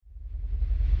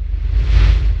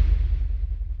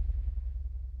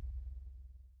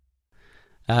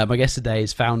My guest today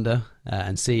is founder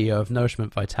and CEO of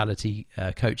Nourishment Vitality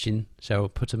Coaching,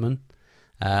 Cheryl Putterman.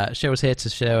 Cheryl's here to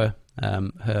share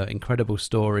her incredible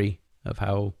story of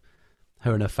how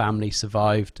her and her family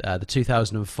survived the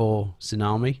 2004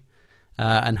 tsunami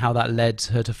and how that led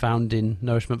her to founding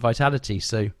Nourishment Vitality.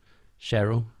 So,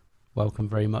 Cheryl, welcome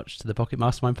very much to the Pocket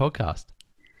Mastermind podcast.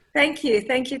 Thank you,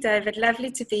 David.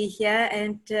 Lovely to be here,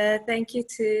 and thank you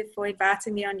for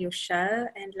inviting me on your show.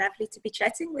 And lovely to be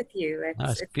chatting with you.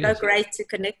 It's so great to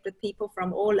connect with people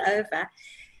from all over,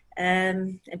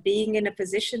 and being in a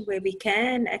position where we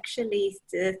can actually,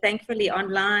 thankfully,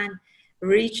 online,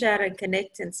 reach out and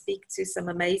connect and speak to some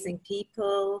amazing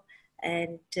people,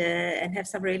 and have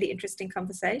some really interesting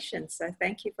conversations. So,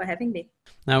 thank you for having me.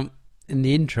 Now, in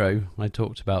the intro, I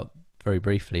talked about very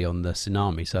briefly on the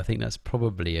tsunami, so I think that's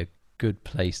probably a good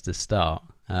place to start.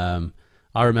 I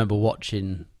remember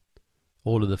watching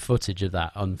all of the footage of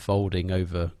that unfolding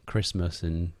over Christmas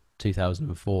in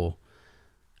 2004,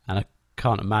 and I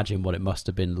can't imagine what it must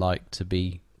have been like to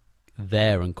be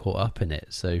there and caught up in it.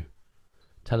 So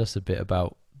tell us a bit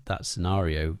about that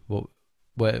scenario. How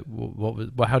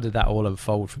did that all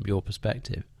unfold from your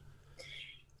perspective?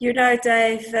 You know,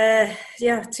 Dave,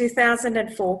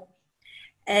 2004.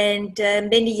 And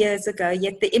many years ago,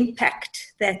 yet the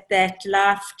impact that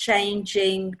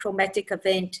life-changing traumatic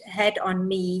event had on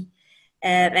me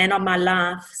and on my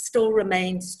life still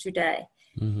remains today.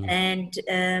 Mm-hmm.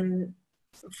 And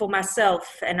for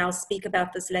myself, and I'll speak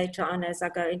about this later on as I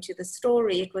go into the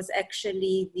story, it was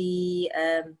actually the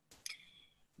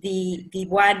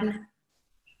one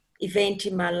event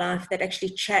in my life that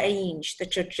actually changed the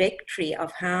trajectory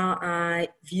of how I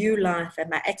view life, and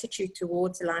my attitude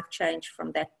towards life changed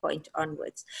from that point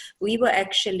onwards. We were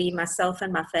actually, myself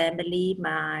and my family,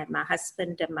 my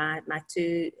husband and my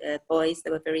two boys, they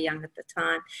were very young at the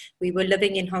time. We were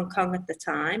living in Hong Kong at the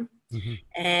time. Mm-hmm.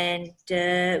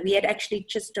 And we had actually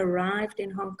just arrived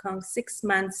in Hong Kong 6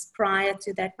 months prior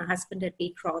to that. My husband had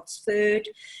been transferred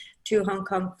to Hong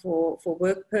Kong for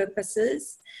work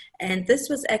purposes. And this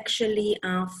was actually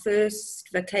our first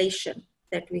vacation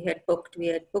that we had booked. We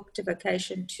had booked a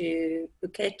vacation to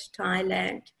Phuket,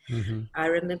 Thailand. Mm-hmm. I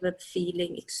remember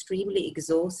feeling extremely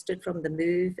exhausted from the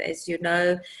move, as you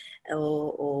know,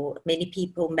 or many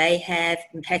people may have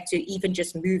had to even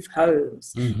just move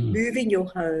homes. Mm-hmm. Moving your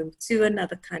home to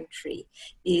another country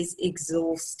is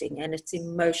exhausting, and it's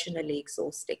emotionally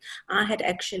exhausting. I had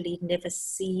actually never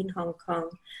seen Hong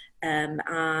Kong.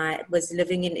 I was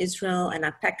living in Israel, and I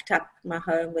packed up my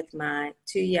home with my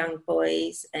two young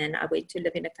boys, and I went to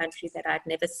live in a country that I'd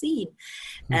never seen,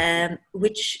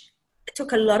 which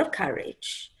took a lot of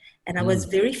courage. And I was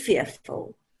very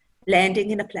fearful, landing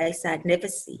in a place I'd never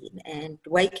seen and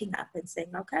waking up and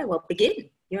saying, okay, well, begin.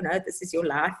 You know, this is your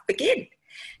life, begin.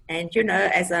 And, you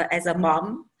know, as a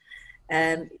mom,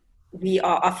 we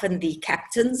are often the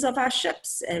captains of our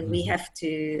ships, and we have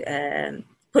to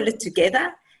pull it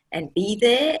together and be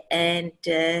there,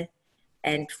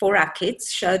 and for our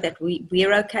kids, show that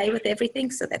we're okay with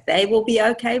everything, so that they will be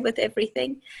okay with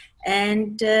everything.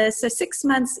 And so 6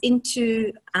 months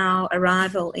into our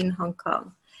arrival in Hong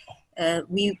Kong,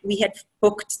 we had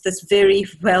booked this very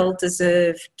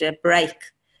well-deserved break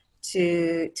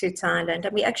to Thailand,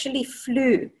 and we actually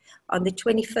flew on the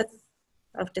 25th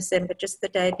of December, just the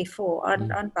day before,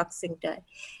 on Boxing Day.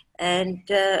 And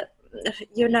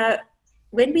you know,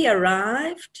 when we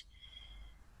arrived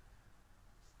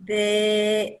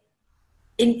there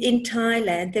in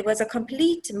Thailand, there was a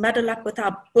complete muddle up with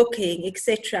our booking,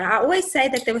 etc. I always say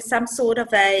that there was some sort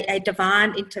of a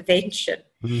divine intervention.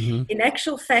 Mm-hmm. In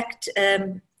actual fact,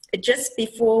 just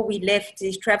before we left,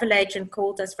 the travel agent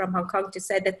called us from Hong Kong to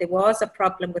say that there was a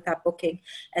problem with our booking,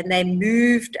 and they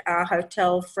moved our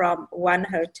hotel from one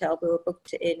hotel we were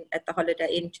booked in at the Holiday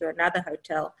Inn to another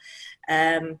hotel.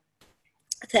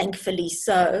 Thankfully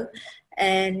so.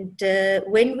 And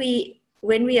when we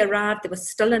arrived, there was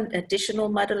still an additional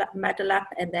muddle up,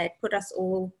 and they put us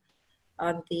all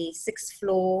on the 6th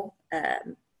floor.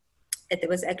 And there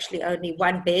was actually only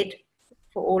one bed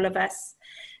for all of us.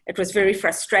 It was very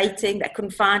frustrating. They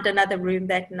couldn't find another room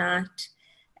that night.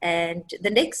 And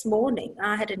the next morning,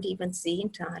 I hadn't even seen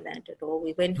Thailand at all.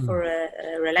 We went for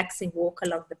a relaxing walk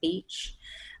along the beach.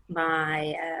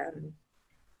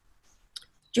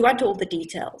 Do you want all the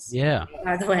details? Yeah.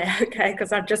 By the way, okay,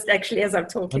 because I'm just actually, as I'm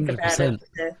talking 100%. About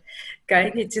it,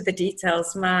 going into the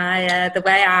details. The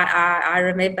way I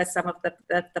remember some of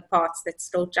the parts that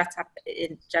still jut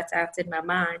out in my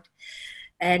mind,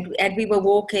 and we were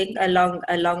walking along,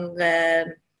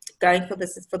 going for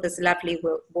this lovely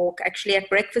walk. Actually, at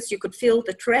breakfast, you could feel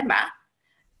the tremor,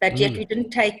 but yet we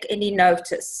didn't take any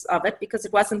notice of it because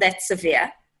it wasn't that severe.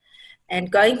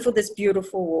 and going for this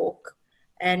beautiful walk.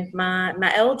 And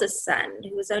my eldest son,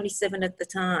 who was only 7 at the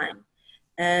time,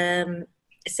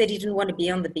 said he didn't want to be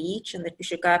on the beach and that we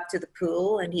should go up to the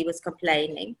pool, and he was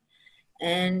complaining.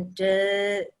 And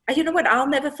you know what? I'll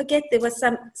never forget. There were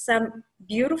some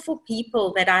beautiful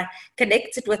people that I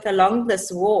connected with along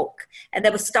this walk, and they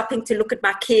were stopping to look at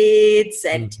my kids.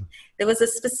 And there was a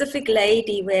specific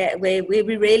lady where we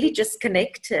really just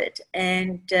connected.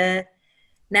 And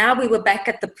now we were back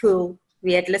at the pool.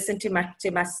 We had listened to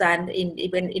my son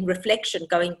in reflection,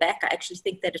 going back. I actually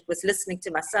think that it was listening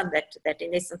to my son that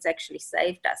in essence actually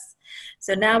saved us.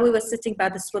 So now we were sitting by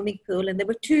the swimming pool, and there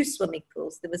were 2 swimming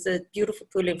pools. There was a beautiful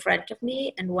pool in front of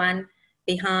me and one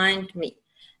behind me.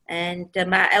 And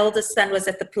my eldest son was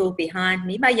at the pool behind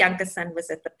me. My younger son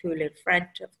was at the pool in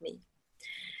front of me.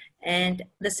 And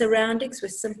the surroundings were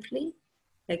simply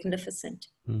magnificent.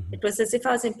 Mm-hmm. It was as if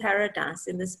I was in paradise,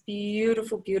 in this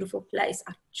beautiful, beautiful place.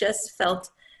 I just felt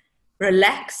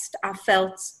relaxed. I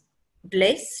felt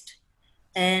blessed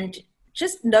and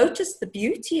just noticed the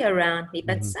beauty around me.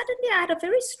 But suddenly I had a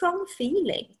very strong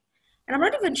feeling. And I'm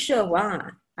not even sure why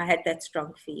I had that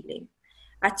strong feeling.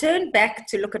 I turned back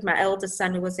to look at my eldest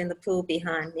son, who was in the pool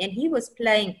behind me, and he was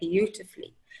playing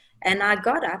beautifully. And I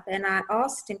got up and I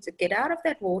asked him to get out of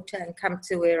that water and come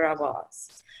to where I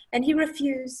was. And he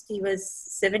refused. He was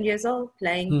 7 years old,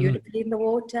 playing beautifully in the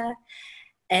water.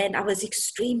 And I was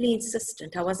extremely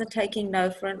insistent. I wasn't taking no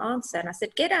for an answer. And I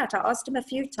said, get out. I asked him a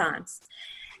few times.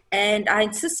 And I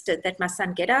insisted that my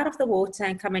son get out of the water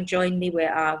and come and join me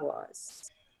where I was.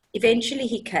 Eventually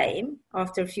he came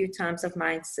after a few times of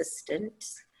my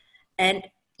insistence. And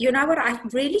you know what? I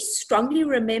really strongly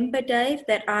remember, Dave,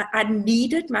 that I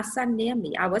needed my son near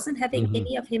me. I wasn't having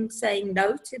any of him saying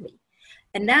no to me.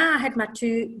 And now I had my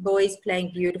 2 boys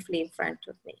playing beautifully in front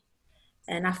of me.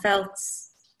 And I felt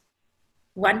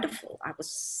wonderful. I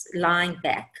was lying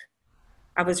back.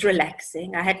 I was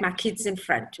relaxing. I had my kids in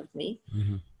front of me.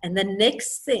 And the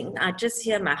next thing, I just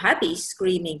hear my hubby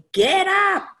screaming, get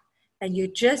up! And you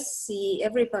just see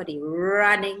everybody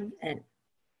running. And,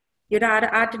 you know,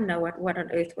 I didn't know what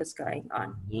on earth was going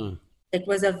on. It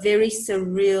was a very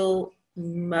surreal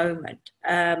moment.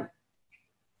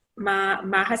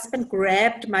 My husband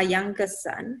grabbed my younger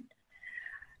son.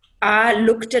 I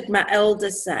looked at my elder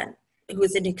son, who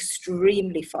was an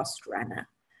extremely fast runner.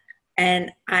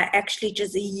 And I actually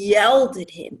just yelled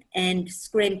at him and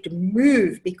screamed,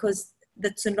 move, because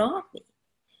the tsunami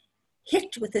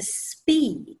hit with a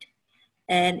speed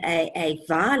and a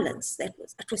violence it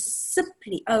was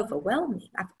simply overwhelming.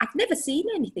 I've never seen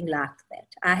anything like that.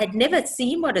 I had never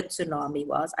seen what a tsunami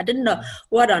was. I didn't know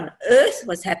what on earth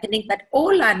was happening, but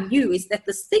all I knew is that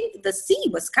the sea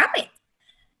was coming.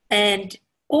 And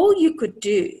all you could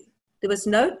do, there was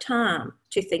no time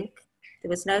to think, there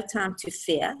was no time to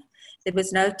fear, there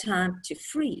was no time to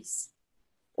freeze.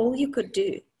 All you could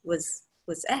do was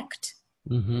act.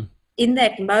 In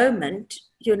that moment,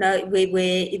 you know, where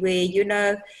you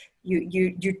know,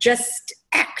 you just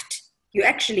act. You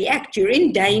actually act. You're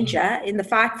in danger, in the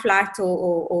fight, flight,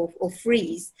 or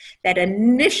freeze. That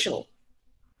initial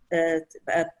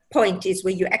point is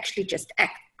where you actually just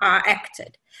act. I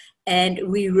acted, and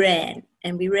we ran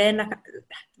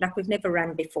like we've never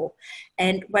run before.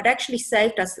 And what actually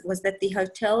saved us was that the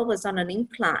hotel was on an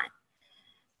incline.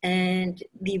 And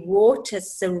the water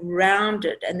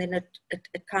surrounded, and then it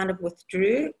kind of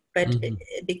withdrew. But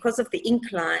because of the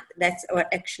incline, that's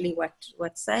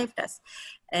what saved us.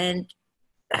 And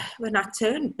when I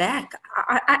turned back,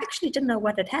 I actually didn't know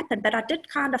what had happened, but I did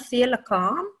kind of feel a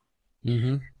calm.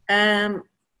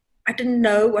 I didn't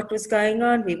know what was going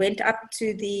on. We went up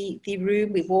to the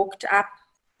room. We walked up.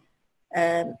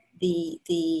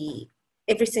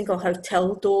 Every single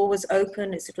hotel door was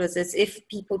open. It was as if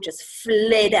people just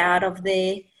fled out of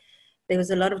there. There was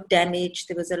a lot of damage.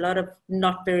 There was a lot of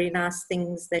not very nice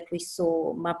things that we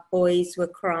saw. My boys were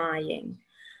crying.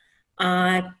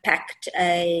 I packed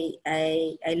a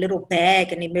little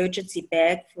bag, an emergency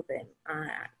bag for them.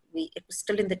 It was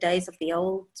still in the days of the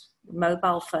old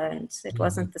mobile phones. It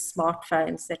wasn't the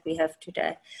smartphones that we have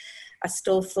today. I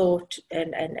still thought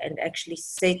and actually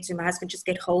said to my husband, just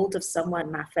get hold of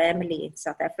someone, my family in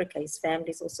South Africa. His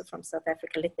family is also from South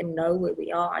Africa. Let them know where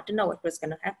we are. I didn't know what was going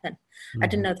to happen. I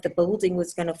didn't know if the building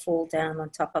was going to fall down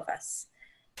on top of us.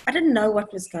 I didn't know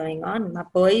what was going on. My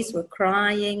boys were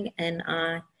crying, and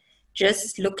I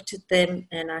just looked at them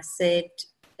and I said,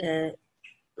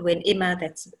 when Emma,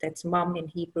 that's mom in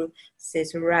Hebrew,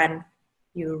 says run,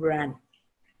 you run.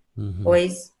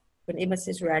 Boys, when Emma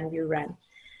says run, you run.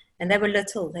 And they were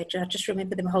little. I just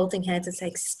remember them holding hands and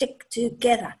saying, stick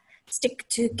together.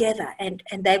 And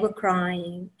they were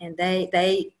crying, and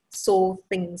they saw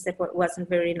things that wasn't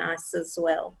very nice as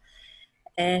well.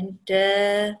 And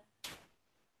it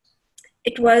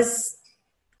was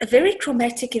a very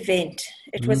traumatic event.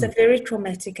 It was a very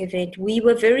traumatic event. We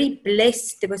were very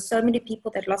blessed. There were so many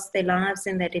people that lost their lives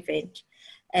in that event.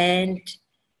 And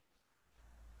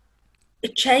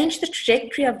it changed the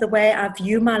trajectory of the way I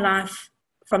view my life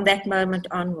from that moment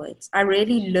onwards. I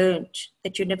really learned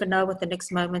that you never know what the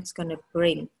next moment's going to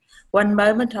bring. One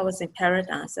moment I was in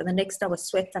paradise, and the next I was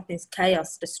swept up in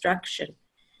chaos, destruction,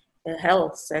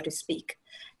 hell, so to speak.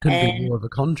 Couldn't be more of a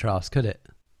contrast, could it?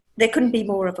 There couldn't be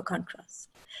more of a contrast.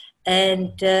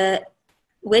 And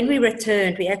when we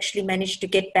returned, we actually managed to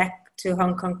get back to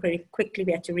Hong Kong pretty quickly.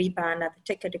 We had to rebuy another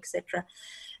ticket, etc.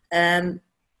 I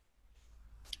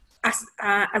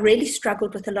really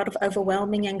struggled with a lot of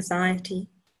overwhelming anxiety,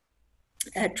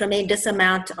 a tremendous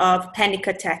amount of panic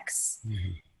attacks.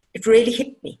 Mm-hmm. It really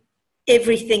hit me.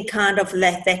 Everything kind of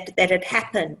that had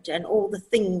happened, and all the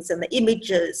things and the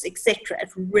images, etc. It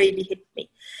really hit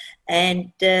me.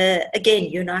 And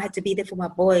again, I had to be there for my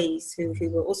boys who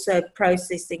were also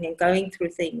processing and going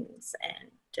through things.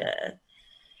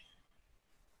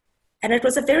 And it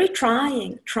was a very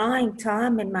trying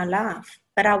time in my life.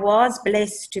 But I was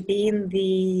blessed to be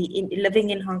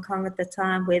living in Hong Kong at the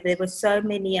time, where there were so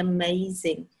many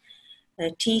amazing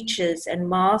teachers and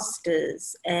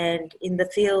masters, and in the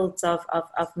fields of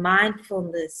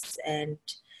mindfulness. And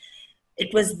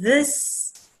it was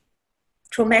this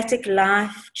traumatic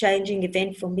life-changing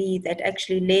event for me that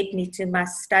actually led me to my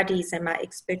studies and my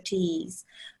expertise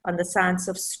on the science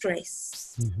of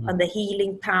stress, on the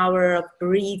healing power of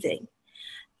breathing.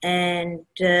 And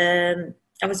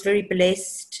I was very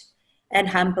blessed and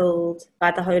humbled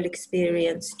by the whole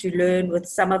experience to learn with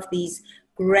some of these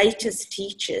greatest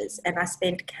teachers. And I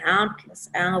spent countless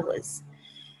hours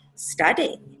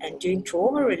studying and doing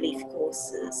trauma relief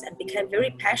courses, and became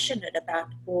very passionate about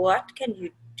what can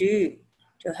you do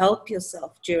to help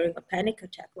yourself during a panic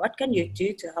attack? What can you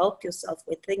do to help yourself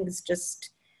where things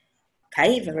just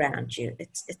cave around you?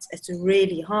 It's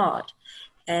really hard.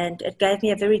 And it gave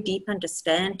me a very deep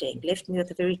understanding, left me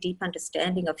with a very deep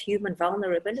understanding of human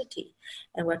vulnerability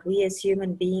and what we as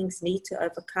human beings need to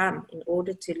overcome in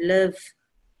order to live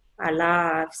our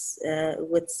lives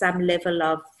with some level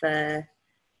of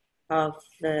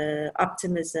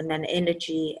optimism and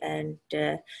energy. And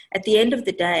at the end of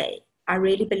the day, I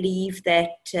really believe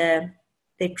that they're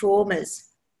traumas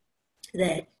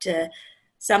that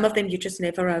some of them you just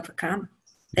never overcome.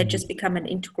 They just become an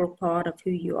integral part of who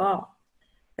you are.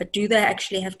 But do they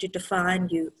actually have to define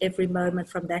you every moment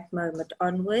from that moment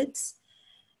onwards?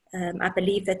 I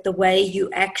believe that the way you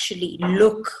actually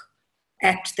look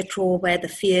at the trauma, the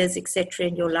fears, etc.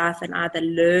 in your life, and either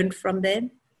learn from them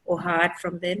or hide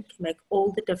from them, can make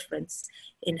all the difference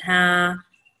in how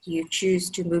you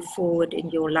choose to move forward in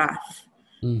your life.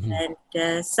 And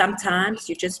sometimes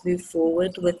you just move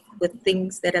forward with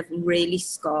things that have really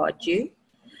scarred you.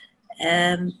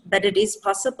 But it is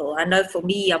possible. I know for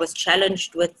me, I was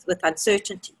challenged with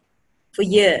uncertainty for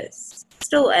years.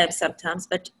 Still am sometimes,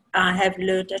 but I have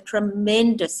learned a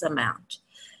tremendous amount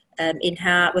in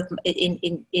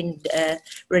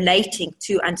relating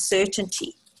to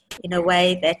uncertainty in a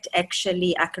way that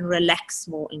actually I can relax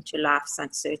more into life's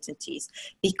uncertainties,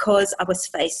 because I was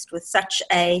faced with such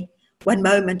one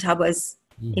moment I was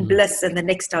in bliss and the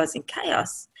next I was in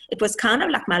chaos. It was kind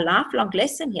of like my lifelong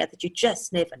lesson here that you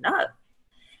just never know.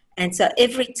 And so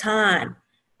every time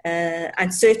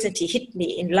uncertainty hit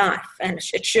me in life, and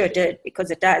it sure did, because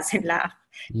it does in life,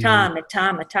 time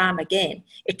and time again,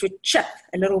 it would chip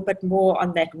a little bit more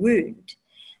on that wound.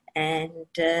 And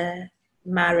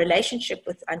my relationship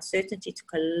with uncertainty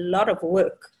took a lot of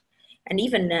work. And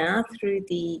even now, through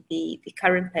the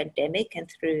current pandemic and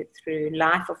through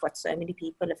life of what so many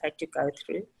people have had to go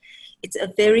through, it's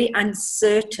a very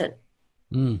uncertain.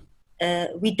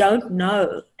 We don't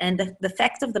know. And the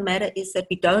fact of the matter is that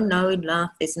we don't know in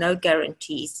life. There's no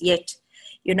guarantees. Yet,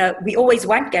 we always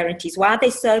want guarantees. Why are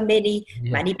there so many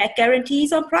money-back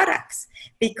guarantees on products?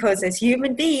 Because as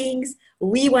human beings,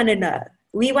 we want to know.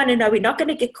 We want to know we're not going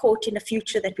to get caught in a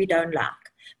future that we don't like.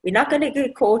 We're not going to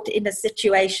get caught in a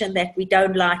situation that we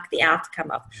don't like the outcome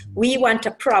of. We want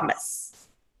a promise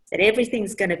that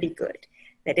everything's going to be good,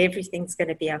 that everything's going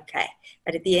to be okay.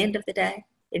 But at the end of the day,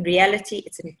 in reality,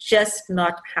 it's just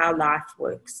not how life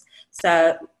works.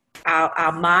 So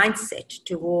our mindset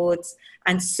towards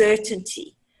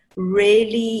uncertainty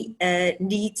really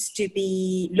needs to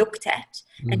be looked at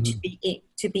and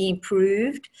to be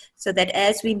improved, so that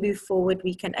as we move forward,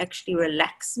 we can actually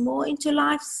relax more into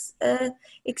life's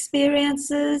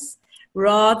experiences,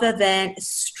 rather than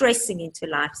stressing into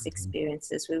life's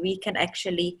experiences, where we can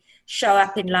actually show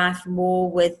up in life more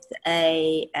with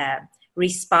a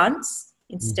response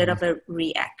instead of a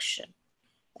reaction.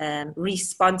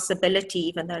 Responsibility,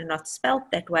 even though not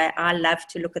spelt that way, I love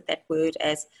to look at that word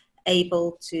as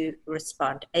able to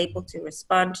respond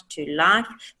to life,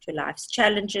 to life's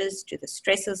challenges, to the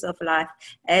stresses of life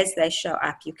as they show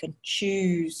up. You can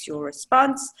choose your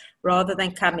response rather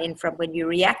than come in from when you're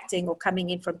reacting or coming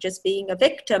in from just being a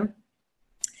victim.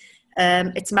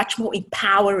 It's much more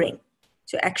empowering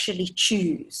to actually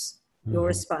choose your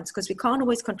response, because we can't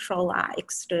always control our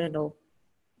external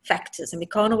factors and we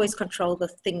can't always control the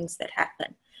things that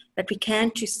happen, but we can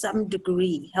to some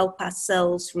degree help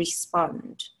ourselves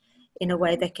respond in a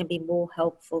way that can be more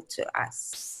helpful to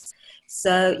us.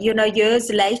 So, years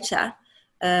later,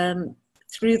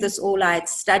 through this all, I had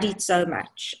studied so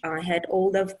much. I had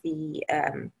all of the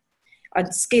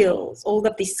skills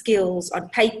on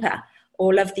paper,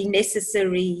 all of the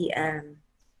necessary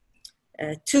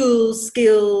tools,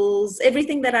 skills,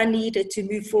 everything that I needed to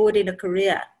move forward in a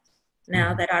career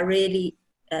now that I really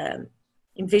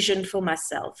envisioned for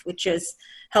myself, which is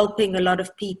helping a lot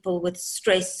of people with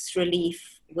stress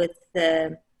relief, with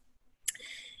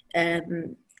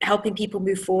helping people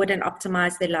move forward and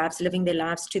optimize their lives, living their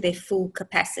lives to their full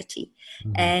capacity.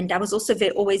 And I was also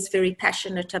always very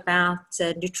passionate about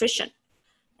nutrition,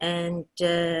 and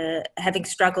having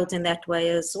struggled in that way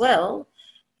as well,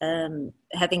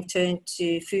 having turned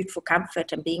to food for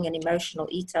comfort and being an emotional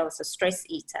eater, I was a stress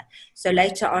eater. So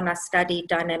later on, I studied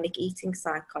dynamic eating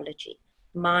psychology,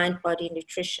 mind, body,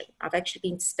 nutrition. I've actually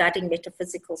been studying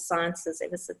metaphysical sciences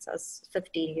ever since I was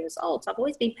 15 years old. So I've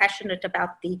always been passionate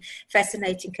about the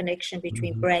fascinating connection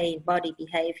between brain, body,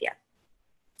 behavior.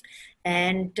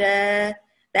 And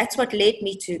that's what led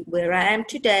me to where I am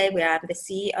today, where I'm the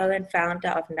CEO and founder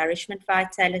of Nourishment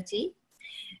Vitality.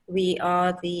 We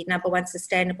are the #1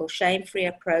 sustainable shame-free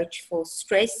approach for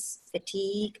stress,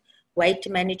 fatigue, weight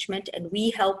management, and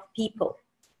we help people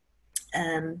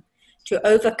to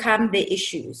overcome their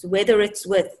issues, whether it's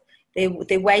with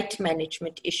their weight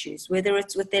management issues, whether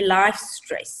it's with their life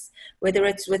stress, whether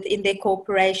it's within their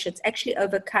corporations, actually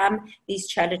overcome these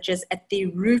challenges at the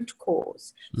root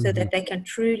cause so that they can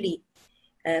truly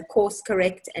course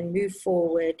correct and move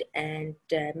forward and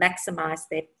maximize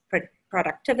their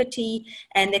productivity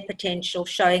and their potential,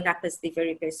 showing up as the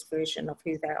very best version of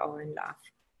who they are in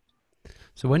life.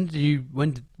 So when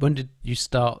did you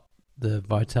start the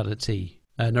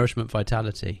Nourishment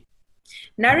Vitality?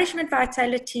 Nourishment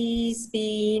Vitality's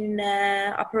been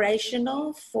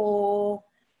operational for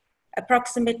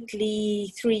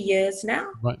approximately 3 years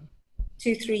now. Right.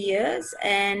 2-3 years.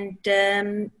 And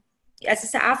as I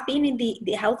say, I've been in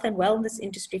the health and wellness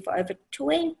industry for over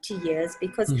 20 years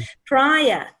because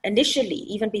prior, initially,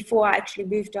 even before I actually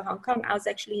moved to Hong Kong, I was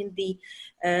actually in the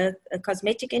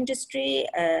cosmetic industry,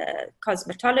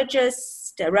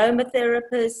 cosmetologist,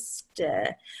 aromatherapist,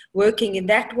 working in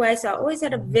that way. So I always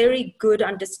had a very good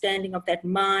understanding of that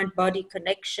mind-body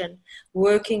connection,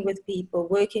 working with people,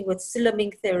 working with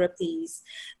slimming therapies,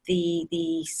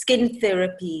 the skin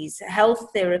therapies,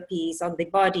 health therapies on the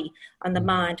body, on the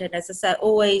mind. And as I say,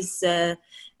 always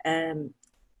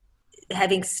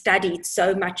having studied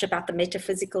so much about the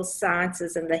metaphysical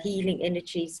sciences and the healing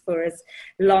energies for as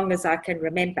long as I can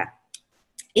remember.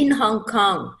 In Hong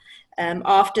Kong,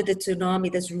 after the tsunami,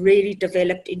 this really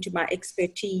developed into my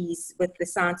expertise with the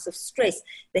science of stress,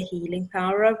 the healing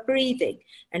power of breathing,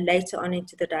 and later on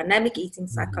into the dynamic eating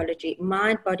psychology,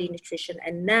 mind, body, nutrition.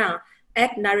 And now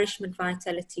at Nourishment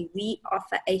Vitality, we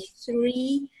offer a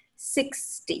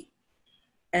 360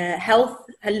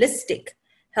 holistic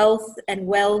health and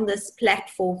wellness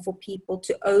platform for people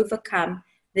to overcome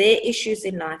their issues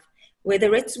in life,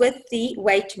 whether it's with the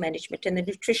weight management and the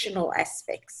nutritional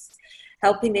aspects,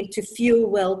 helping them to feel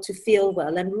well, to feel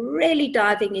well, and really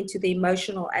diving into the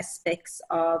emotional aspects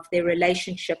of their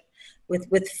relationship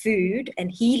with food and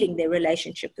healing their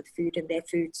relationship with food and their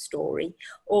food story,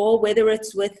 or whether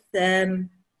it's with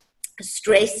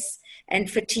stress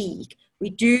and fatigue. We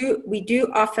do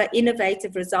offer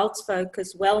innovative,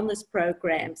 results-focused wellness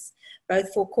programs,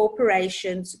 both for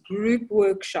corporations, group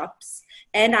workshops,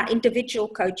 and our individual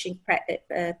coaching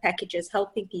packages,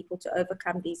 helping people to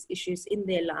overcome these issues in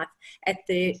their life at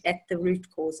the root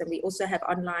cause. And we also have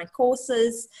online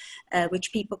courses,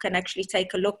 which people can actually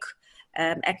take a look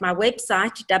at my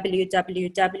website,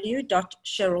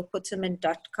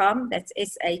 www.cherylputerman.com. That's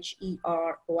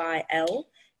SHERYL.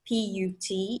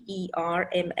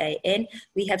 Puterman.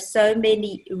 We have so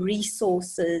many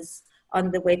resources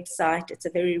on the website. It's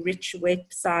a very rich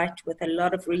website with a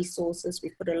lot of resources. We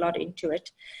put a lot into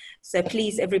it. So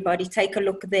please, everybody, take a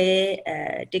look there,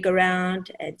 dig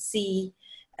around and see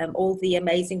all the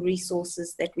amazing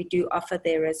resources that we do offer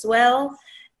there as well.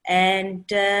 And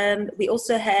we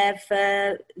also have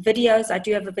videos. I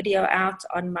do have a video out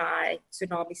on my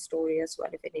tsunami story as well,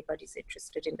 if anybody's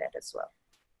interested in that as well.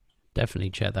 Definitely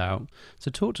check that out.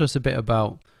 So talk to us a bit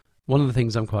about one of the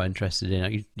things I'm quite interested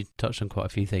in. You touched on quite a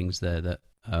few things there that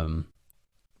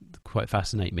quite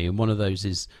fascinate me, and one of those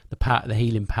is the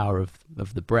healing power of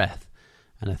the breath.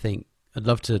 And I think I'd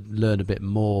love to learn a bit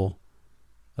more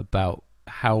about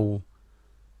how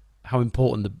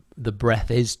important the breath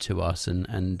is to us,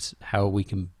 and how we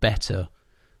can better,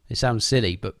 it sounds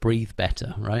silly, but breathe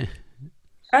better, right?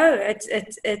 Oh, it's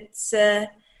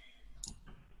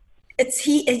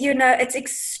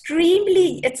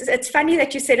extremely, it's funny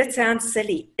that you said it sounds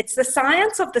silly. It's the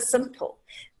science of the simple.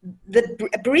 The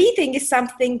breathing is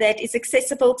something that is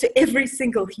accessible to every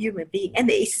single human being, and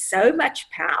there is so much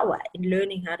power in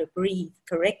learning how to breathe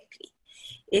correctly.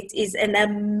 It is an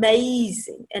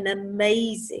amazing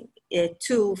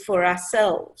tool for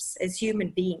ourselves as human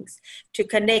beings to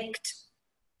connect.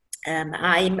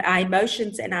 Our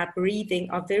emotions and our breathing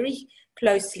are very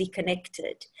closely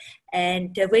connected.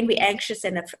 And when we're anxious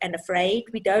and afraid,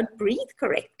 we don't breathe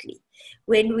correctly.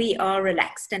 When we are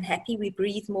relaxed and happy, we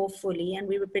breathe more fully, and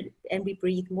we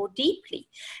breathe more deeply.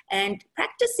 And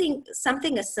practicing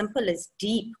something as simple as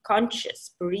deep,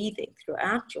 conscious breathing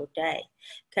throughout your day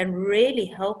can really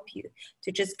help you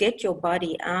to just get your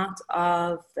body out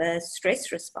of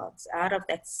stress response, out of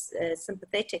that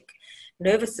sympathetic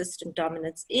nervous system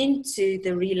dominance into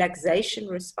the relaxation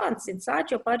response inside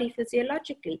your body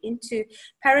physiologically, into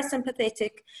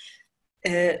parasympathetic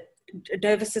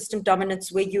nervous system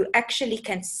dominance, where you actually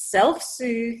can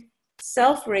self-soothe,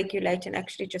 self-regulate, and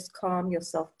actually just calm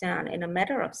yourself down in a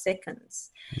matter of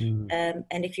seconds. And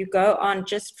if you go on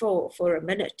just for a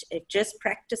minute, just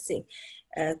practicing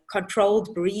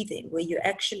controlled breathing, where you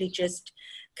actually just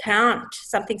count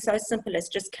something so simple as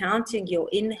just counting your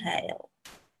inhale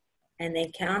and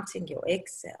then counting your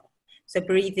exhale. So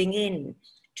breathing in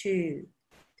 2,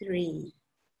 3,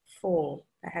 4,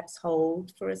 perhaps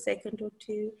hold for a second or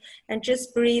two, and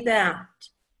just breathe out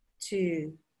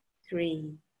 2,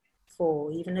 3,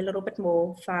 4, even a little bit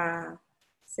more, 5,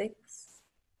 6.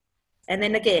 And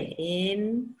then again,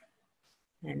 in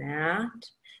and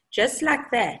out. Just like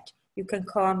that, you can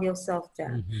calm yourself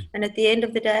down. And at the end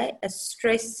of the day, a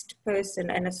stressed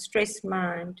person and a stressed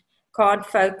mind can't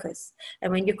focus.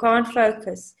 And when you can't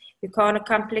focus, you can't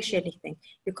accomplish anything.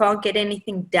 You can't get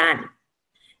anything done.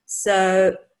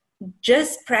 So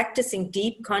just practicing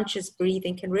deep conscious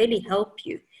breathing can really help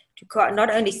you to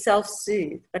not only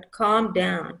self-soothe, but calm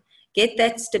down, get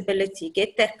that stability,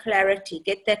 get that clarity,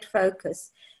 get that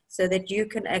focus, so that you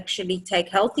can actually take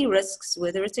healthy risks,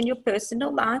 whether it's in your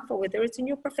personal life or whether it's in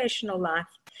your professional life,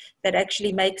 that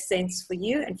actually makes sense for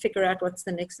you, and figure out what's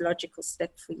the next logical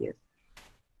step for you.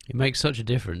 It makes such a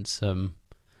difference.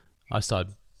 I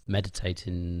started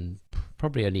meditating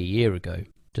probably only a year ago,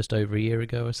 just over a year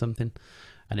ago or something.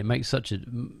 And it makes such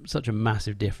a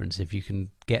massive difference if you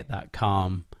can get that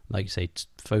calm, like you say,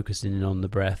 focusing in on the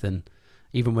breath. And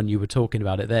even when you were talking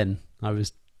about it then, I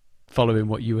was following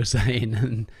what you were saying.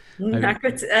 And I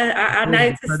noticed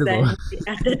that.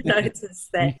 I did notice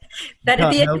that. But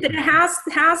at the end of the day,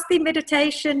 how's the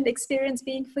meditation experience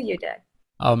been for you, Dave?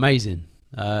 Oh, amazing.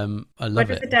 I love it. What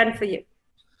has it done for you?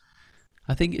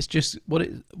 I think it's just what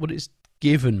it's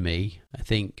given me, I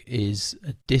think, is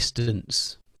a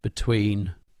distance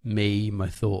between me, my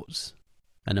thoughts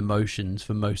and emotions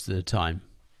for most of the time.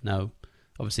 Now,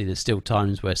 obviously there's still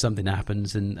times where something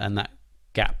happens and that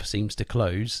gap seems to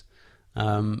close.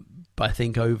 But I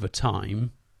think over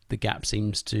time, the gap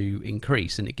seems to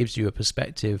increase, and it gives you a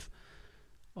perspective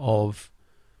of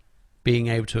being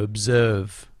able to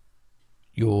observe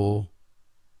your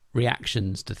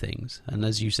reactions to things. And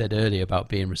as you said earlier about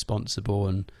being responsible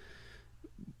and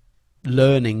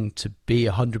learning to be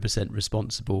 100%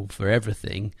 responsible for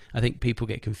everything, I think people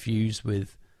get confused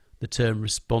with the term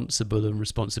responsible and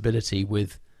responsibility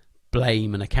with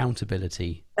blame and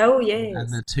accountability. Oh, yes.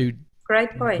 And they're two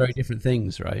great point. Very different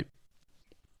things, right?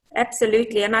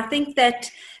 Absolutely. And I think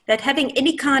that having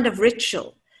any kind of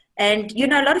ritual, and, you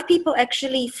know, a lot of people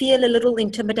actually feel a little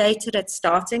intimidated at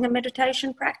starting a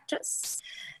meditation practice.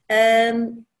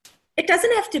 It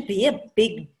doesn't have to be a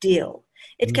big deal.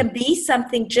 It can be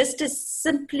something just as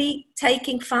simply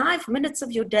taking 5 minutes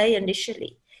of your day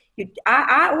initially.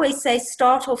 I always say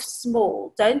start off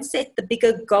small. Don't set the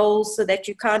bigger goals so that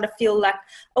you kind of feel like,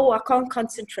 oh, I can't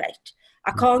concentrate.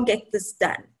 I can't get this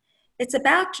done. It's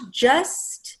about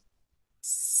just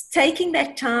taking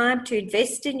that time to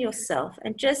invest in yourself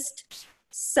and just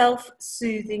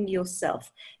self-soothing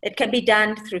yourself. It can be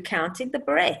done through counting the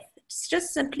breath. It's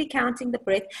just simply counting the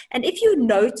breath. And if you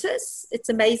notice, it's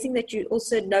amazing that you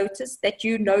also notice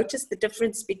the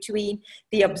difference between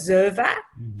the observer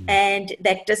and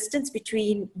that distance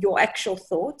between your actual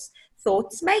thoughts.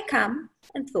 Thoughts may come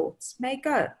and thoughts may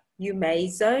go. You may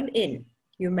zone in,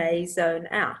 you may zone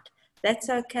out. That's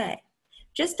okay.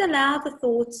 Just allow the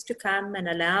thoughts to come and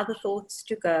allow the thoughts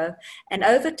to go. And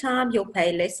over time, you'll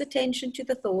pay less attention to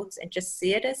the thoughts and just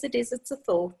see it as it is. It's a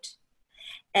thought.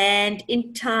 And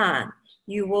in time,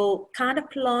 you will kind of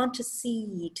plant a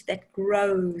seed that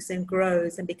grows and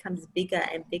grows and becomes bigger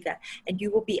and bigger. And you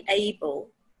will be able,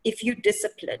 if you're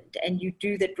disciplined and you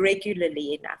do that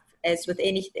regularly enough, as with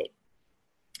anything,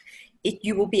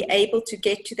 you will be able to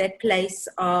get to that place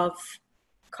of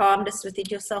calmness within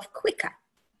yourself quicker.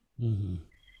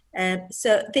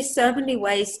 So there's so many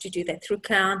ways to do that, through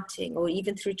counting or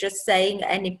even through just saying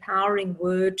an empowering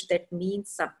word that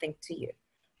means something to you,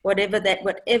 whatever that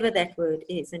word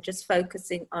is, and just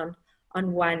focusing on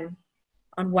one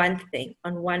thing,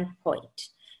 on one point,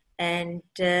 and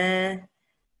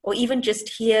or even just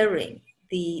hearing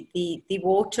the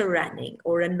water running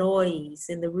or a noise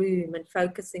in the room and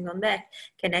focusing on that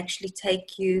can actually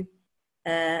take you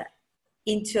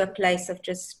into a place of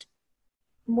just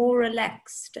a more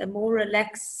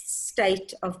relaxed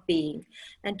state of being.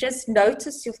 And just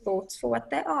notice your thoughts for what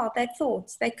they are. They're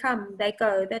thoughts. They come, they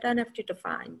go. They don't have to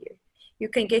define you. You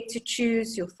can get to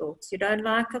choose your thoughts. You don't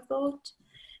like a thought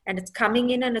and it's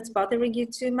coming in and it's bothering you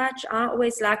too much. I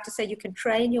always like to say you can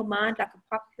train your mind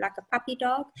like a puppy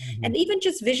dog, and even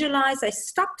just visualize a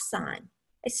stop sign.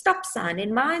 A stop sign.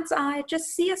 In mind's eye,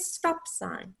 just see a stop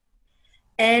sign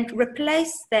and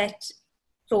replace that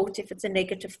thought, if it's a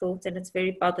negative thought and it's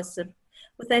very bothersome,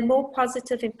 with a more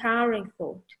positive, empowering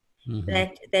thought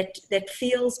that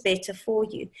feels better for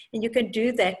you. And you can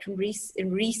do that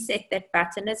and reset that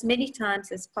button as many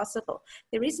times as possible.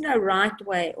 There is no right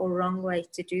way or wrong way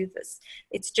to do this.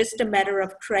 It's just a matter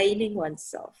of training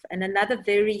oneself. And another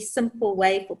very simple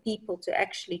way for people to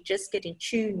actually just get in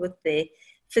tune with their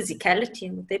physicality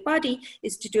and with their body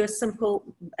is to do a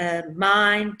simple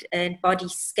mind and body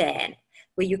scan,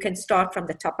 where you can start from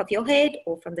the top of your head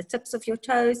or from the tips of your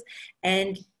toes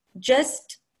and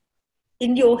just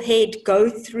in your head go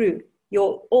through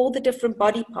all the different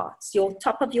body parts, your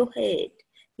top of your head,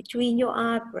 between your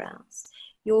eyebrows,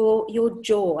 your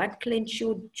jaw, unclench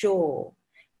your jaw.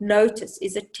 Notice,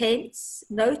 is it tense?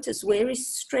 Notice, where is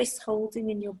stress holding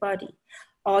in your body?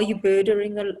 Are you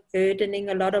burdening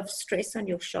a lot of stress on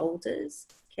your shoulders?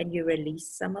 Can you release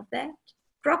some of that?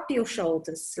 Drop your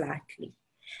shoulders slightly.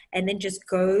 And then just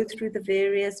go through the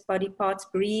various body parts,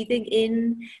 breathing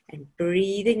in and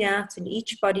breathing out in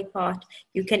each body part.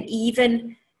 You can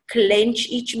even clench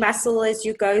each muscle as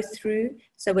you go through.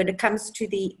 So when it comes to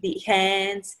the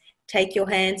hands, take your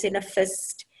hands in a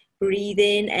fist, breathe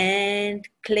in and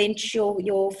clench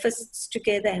your fists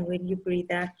together. And when you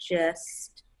breathe out,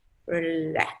 just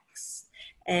relax.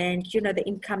 And, the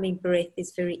incoming breath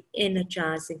is very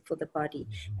energizing for the body.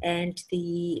 And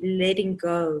the letting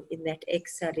go in that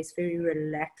exhale is very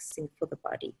relaxing for the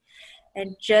body.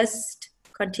 And just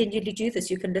continually do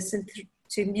this. You can listen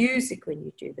to music when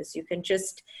you do this. You can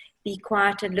just be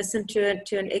quiet and listen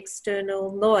to an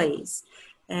external noise.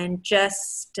 And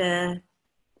just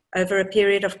over a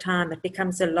period of time, it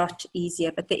becomes a lot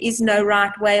easier. But there is no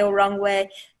right way or wrong way.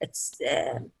 It's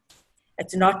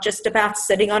not just about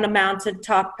sitting on a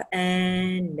mountaintop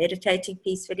and meditating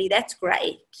peacefully. That's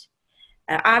great.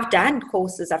 I've done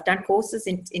courses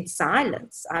in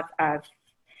silence. I've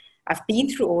been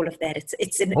through all of that.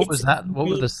 What was that? What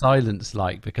were the silence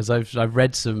like? Because I've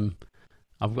read some.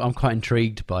 I'm quite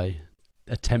intrigued by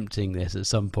attempting this at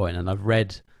some point, and I've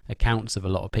read accounts of a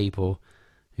lot of people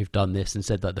who've done this and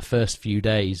said that the first few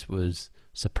days was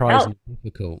surprisingly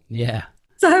difficult. Yeah.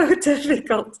 So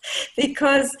difficult,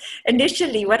 because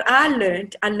initially what I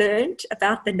learned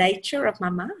about the nature of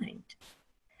my mind.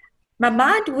 My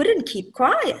mind wouldn't keep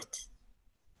quiet.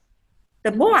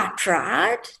 The more I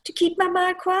tried to keep my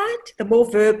mind quiet, the more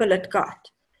verbal it got.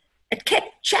 It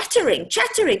kept chattering.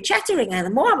 And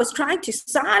the more I was trying to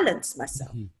silence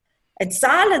myself,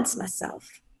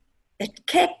 it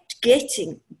kept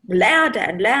getting louder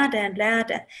and louder and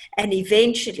louder. And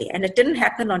eventually, and it didn't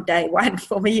happen on day one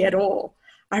for me at all.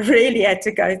 I really had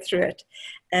to go through it.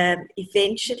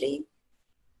 Eventually,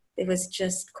 there was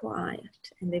just quiet,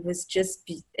 and it was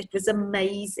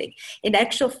amazing. In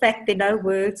actual fact, there are no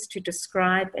words to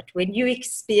describe it. When you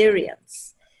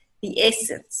experience the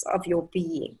essence of your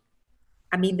being,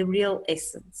 I mean, the real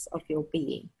essence of your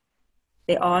being.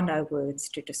 There are no words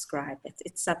to describe it.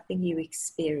 It's something you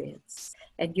experience,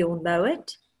 and you'll know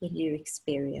it when you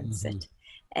experience it.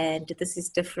 And this is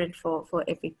different for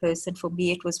every person. For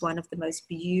me, it was one of the most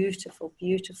beautiful,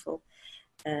 beautiful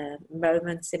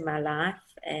moments in my life.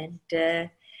 And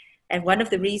one of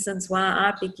the reasons why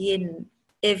I begin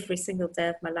every single day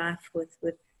of my life with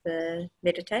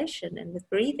meditation and with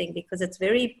breathing, because it's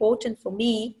very important for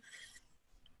me.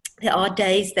 There are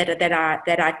days that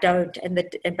I don't,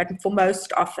 but for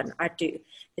most often I do.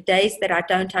 The days that I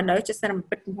don't, I notice that I'm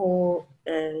a bit more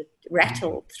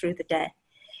rattled through the day.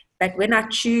 But when I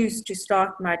choose to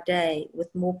start my day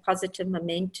with more positive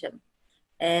momentum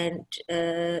and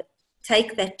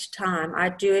take that time, I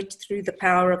do it through the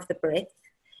power of the breath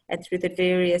and through the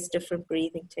various different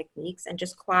breathing techniques, and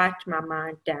just quiet my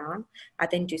mind down. I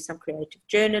then do some creative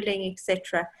journaling,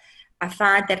 etc. I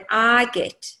find that I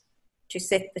get to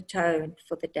set the tone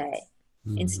for the day,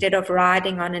 instead of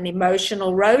riding on an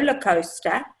emotional roller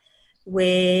coaster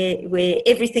where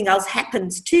everything else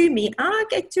happens to me. I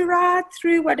get to ride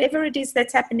through whatever it is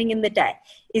that's happening in the day.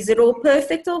 Is it all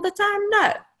perfect all the time?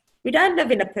 No. We don't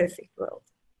live in a perfect world.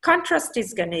 Contrast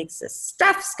is going to exist.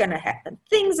 Stuff's going to happen.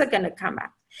 Things are going to come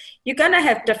up. You're going to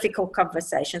have difficult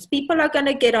conversations. People are going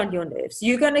to get on your nerves.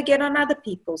 You're going to get on other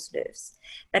people's nerves.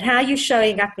 But how are you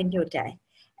showing up in your day?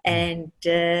 And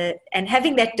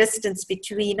having that distance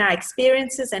between our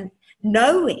experiences and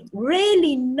knowing,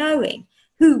 really knowing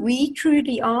who we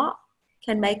truly are,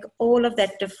 can make all of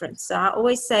that difference. So I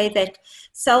always say that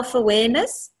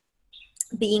self-awareness,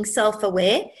 being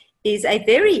self-aware, is a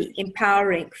very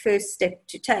empowering first step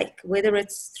to take, whether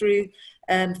it's through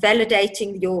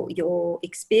validating your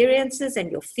experiences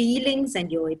and your feelings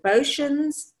and your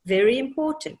emotions. Very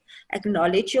important.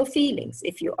 Acknowledge your feelings.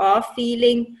 If you are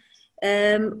feeling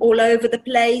all over the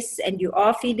place and you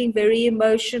are feeling very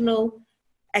emotional,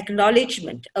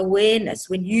 acknowledgement, awareness.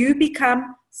 When you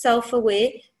become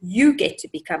self-aware, you get to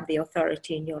become the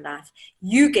authority in your life.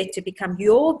 You get to become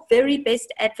your very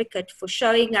best advocate for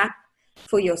showing up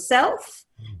for yourself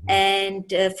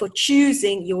and for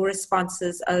choosing your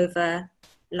responses over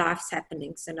life's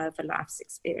happenings and over life's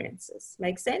experiences.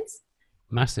 Make sense?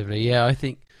 Massively, yeah. I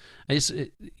think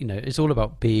it's all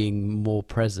about being more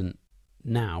present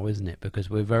now, isn't it? Because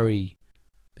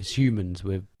as humans,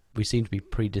 we seem to be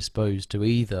predisposed to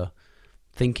either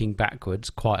thinking backwards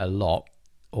quite a lot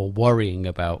or worrying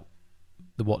about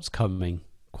what's coming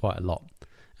quite a lot.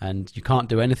 And you can't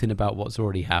do anything about what's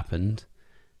already happened.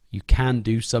 You can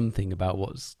do something about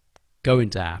what's going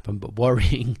to happen, but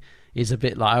worrying is a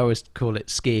bit like, I always call it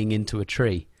skiing into a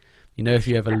tree. You know, if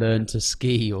you ever learn to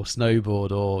ski or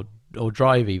snowboard or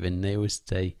drive even, they always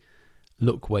say,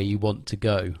 look where you want to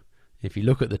go. If you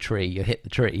look at the tree, you hit the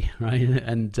tree, right?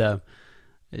 And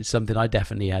it's something I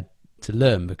definitely had to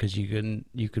learn, because you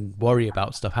can worry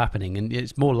about stuff happening, and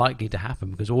it's more likely to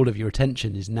happen because all of your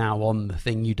attention is now on the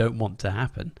thing you don't want to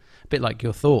happen. A bit like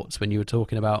your thoughts when you were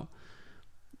talking about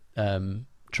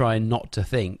trying not to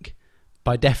think.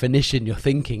 By definition, you're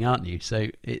thinking, aren't you? So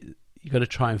you've got to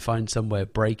try and find somewhere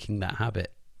breaking that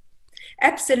habit.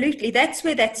 Absolutely. That's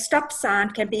where that stop sign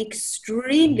can be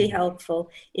extremely helpful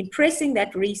in pressing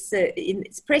that reset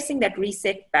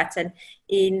button,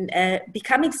 in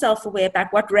becoming self-aware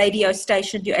about what radio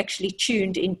station you actually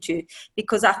tuned into,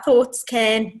 because our thoughts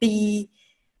can be,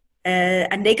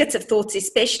 and negative thoughts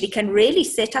especially, can really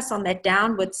set us on that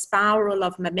downward spiral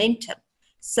of momentum.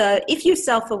 So if you're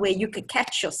self-aware, you can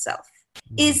catch yourself.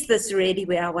 Is this really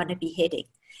where I want to be heading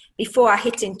before I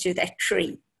hit into that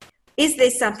tree? Is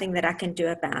there something that I can do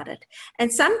about it?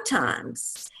 And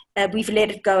sometimes we've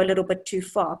let it go a little bit too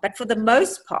far. But for the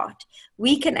most part,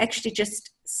 we can actually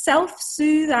just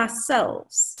self-soothe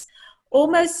ourselves,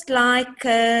 almost like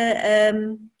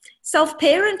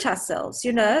self-parent ourselves,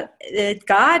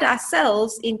 guide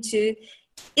ourselves into,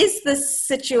 is this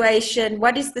situation,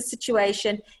 what is the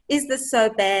situation? Is this so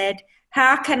bad?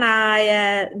 How can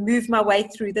I move my way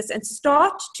through this, and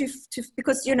start to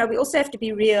because, we also have to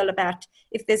be real about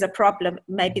if there's a problem.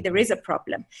 Maybe there is a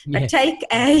problem, but take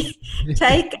a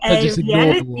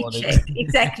reality check.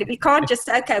 Exactly. We can't just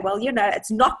say, okay, well,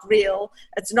 it's not real.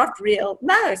 It's not real.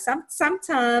 No,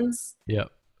 sometimes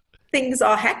things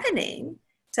are happening.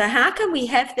 So how can we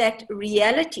have that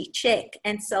reality check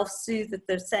and self-soothe at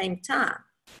the same time?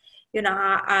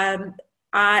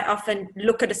 I often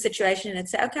look at a situation and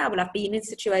say, okay, well, I've been in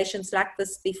situations like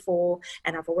this before,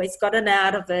 and I've always gotten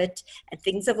out of it, and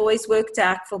things have always worked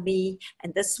out for me,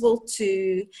 and this will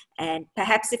too. And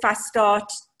perhaps if I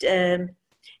start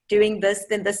doing this,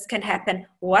 then this can happen.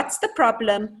 What's the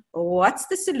problem? What's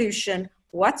the solution?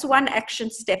 What's one action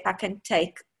step I can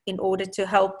take in order to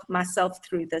help myself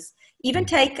through this. Even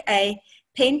take a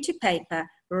pen to paper,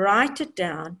 write it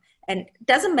down, and it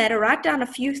doesn't matter, write down a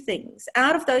few things.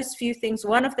 Out of those few things,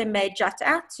 one of them may jut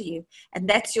out to you, and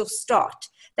that's your start.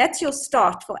 That's your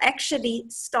start for actually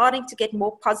starting to get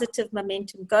more positive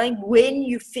momentum going when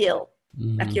you feel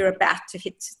like you're about to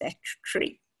hit that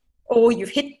tree, or you've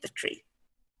hit the tree.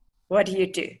 What do you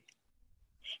do?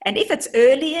 And if it's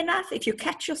early enough, if you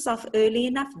catch yourself early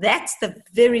enough, that's the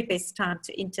very best time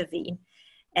to intervene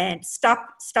and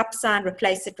stop sign,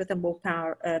 replace it with a more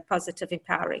positive,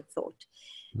 empowering thought.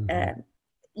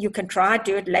 You can try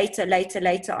do it later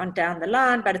on down the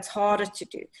line, but it's harder to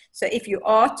do. So if you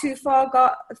are too far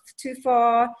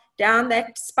down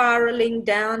that spiraling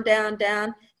down,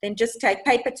 then just take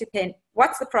paper to pen.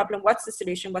 What's the problem? What's the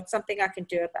solution? What's something I can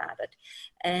do about it?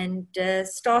 And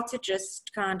start to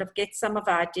just kind of get some of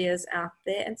ideas out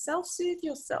there and self-soothe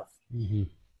yourself.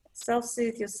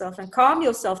 Self-soothe yourself and calm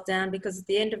yourself down, because at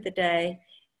the end of the day,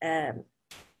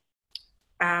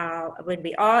 when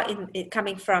we are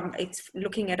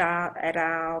looking at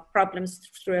our problems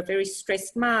through a very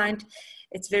stressed mind,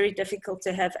 it's very difficult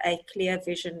to have a clear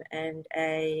vision and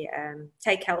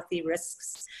take healthy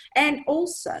risks. And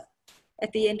also,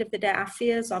 at the end of the day, our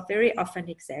fears are very often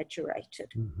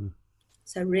exaggerated.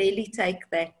 So really take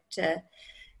that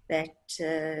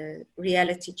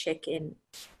reality check in.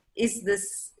 Is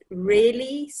this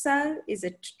really so? Is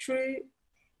it true?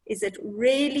 Is it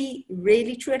really,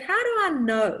 really true? And how do I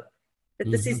know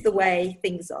that this is the way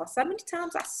things are? So many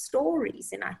times our stories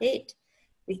in our head,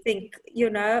 we think,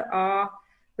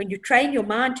 when you train your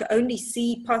mind to only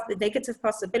see the negative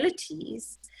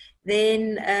possibilities,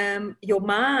 then your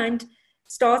mind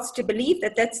starts to believe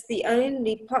that that's the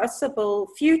only possible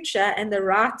future and the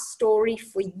right story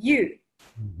for you.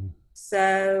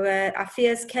 So our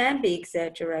fears can be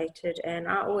exaggerated. And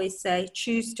I always say,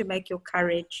 choose to make your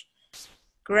courage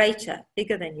greater,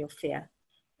 bigger than your fear.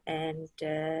 And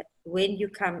when you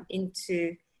come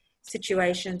into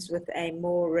situations with a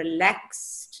more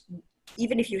relaxed,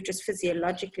 even if you're just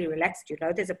physiologically relaxed,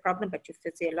 there's a problem, but you're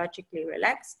physiologically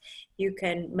relaxed, you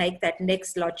can make that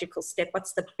next logical step.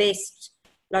 What's the best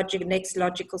next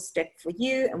logical step for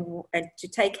you, and to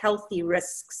take healthy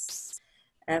risks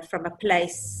from a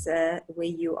place where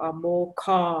you are more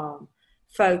calm,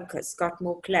 focused, got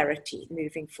more clarity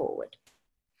moving forward.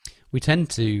 We tend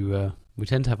to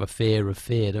have a fear of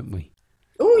fear, don't we?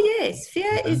 Oh yes,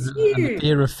 fear is huge. And the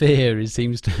fear of fear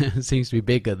seems to be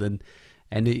bigger than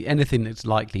anything that's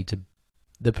likely to.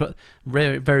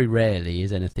 Very rarely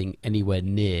is anything anywhere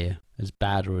near as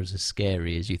bad or as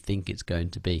scary as you think it's going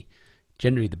to be.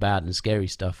 Generally, the bad and scary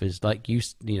stuff is like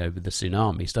with the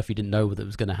tsunami stuff you didn't know that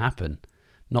was going to happen,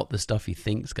 not the stuff you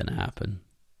think's going to happen.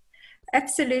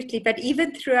 Absolutely, but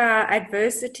even through our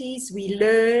adversities, we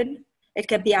learn. It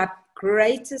can be our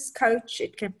greatest coach.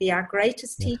 It can be our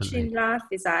greatest teacher in life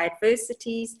is our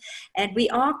adversities. And we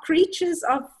are creatures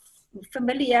of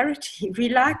familiarity. We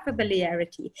like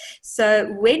familiarity.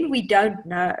 So when we don't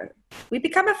know, we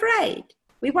become afraid.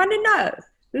 We want to know.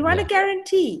 We want to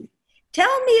guarantee.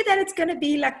 Tell me that it's going to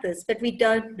be like this, but we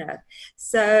don't know.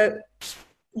 So,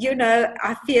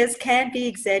 our fears can be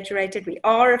exaggerated. We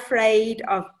are afraid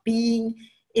of being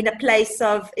in a place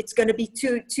of it's going to be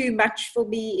too much for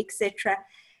me, etc.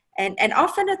 And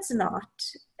often it's not.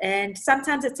 And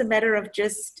sometimes it's a matter of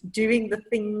just doing the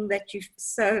thing that you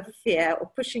so fear, or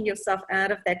pushing yourself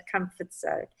out of that comfort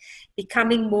zone,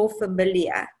 becoming more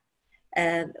familiar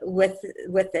with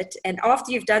it. And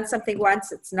after you've done something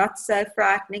once, it's not so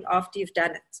frightening. After you've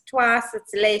done it twice,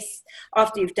 it's less.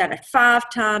 After you've done it 5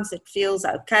 times, it feels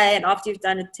okay. And after you've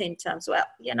done it 10 times, well,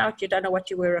 you don't know what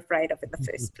you were afraid of in the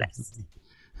first place.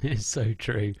 It's so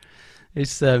true.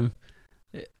 It's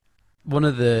one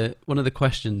of the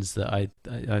questions that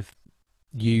I've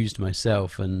used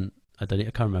myself, and I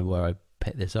can't remember where I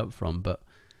picked this up from, but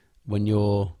when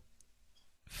you're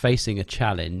facing a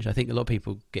challenge, I think a lot of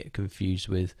people get confused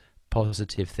with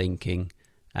positive thinking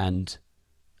and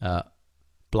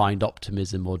blind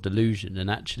optimism or delusion. And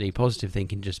actually, positive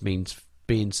thinking just means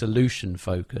being solution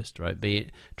focused,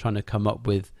 right? Trying to come up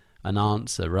with an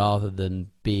answer rather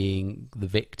than being the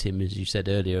victim, as you said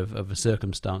earlier, of a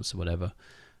circumstance or whatever.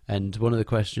 And one of the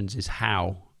questions is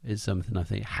how is something I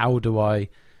think. How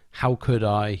could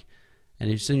I?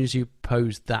 And as soon as you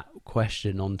pose that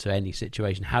question onto any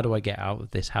situation, how do I get out of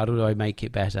this? How do I make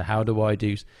it better? How do I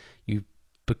do? You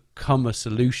become a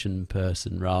solution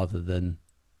person rather than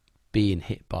being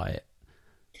hit by it.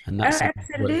 And that's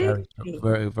absolutely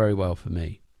very, very well for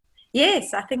me.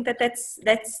 Yes, I think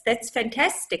that's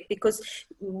fantastic, because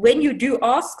when you do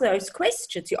ask those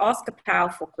questions, you ask a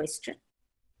powerful question.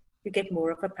 you get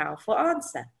more of a powerful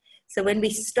answer. So when we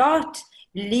start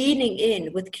leaning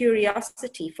in with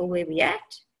curiosity for where we're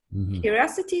at,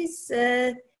 curiosity is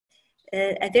a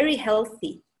very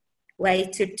healthy way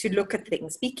to look at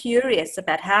things. Be curious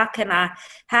about how can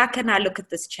I look at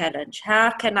this challenge?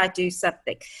 How can I do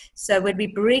something? So when we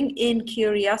bring in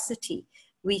curiosity,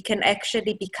 we can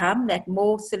actually become that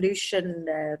more solution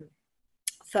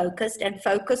focused and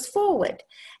focus forward.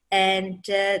 And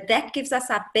that gives us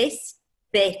our best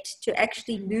bet to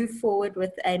actually move forward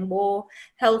with a more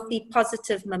healthy,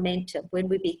 positive momentum when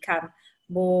we become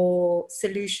more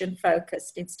solution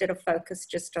focused instead of focused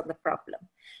just on the problem.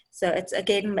 So it's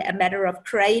again a matter of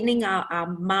training our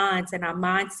minds and our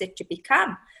mindset to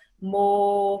become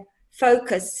more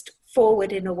focused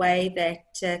forward in a way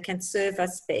that can serve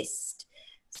us best.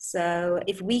 So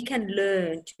if we can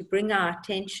learn to bring our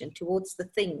attention towards the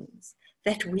things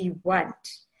that we want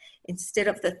instead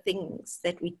of the things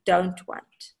that we don't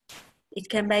want, it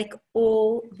can make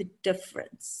all the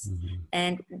difference.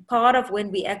 And part of when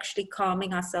we actually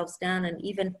calming ourselves down, and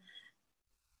even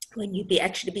when you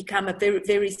actually become a very,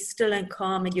 very still and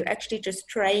calm, and you actually just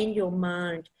train your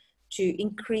mind to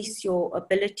increase your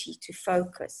ability to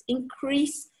focus,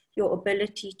 increase your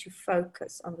ability to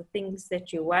focus on the things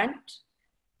that you want,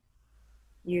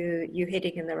 you're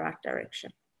heading in the right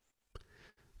direction.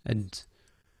 And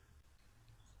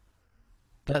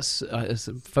that's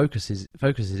focus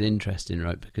is interesting,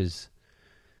 right? Because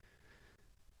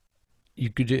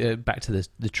you could back to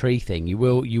the tree thing. You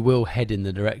will head in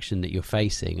the direction that you're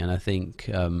facing, and I think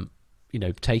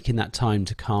taking that time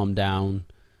to calm down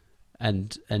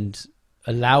and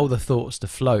allow the thoughts to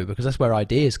flow, because that's where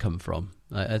ideas come from.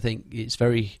 I think it's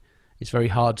very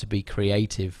hard to be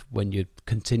creative when you're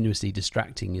continuously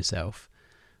distracting yourself.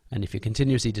 And if you're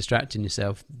continuously distracting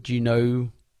yourself, do you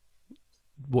know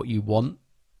what you want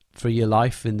for your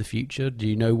life in the future? Do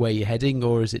you know where you're heading,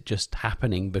 or is it just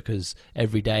happening because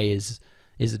every day is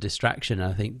a distraction?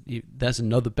 And I think that's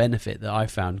another benefit that I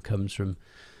found comes from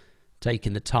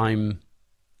taking the time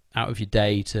out of your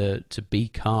day to be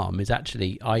calm, is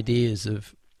actually ideas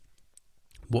of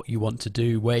what you want to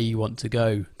do, where you want to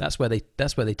go. That's where they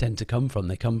tend to come from.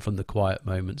 They come from the quiet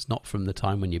moments, not from the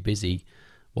time when you're busy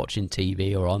watching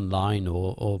TV or online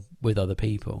or with other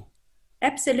people.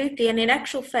 Absolutely. And in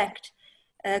actual fact,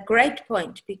 a great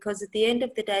point, because at the end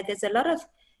of the day, there's a lot of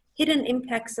hidden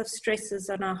impacts of stresses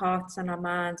on our hearts, on our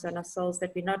minds, on our souls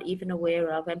that we're not even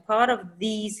aware of. And part of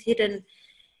these hidden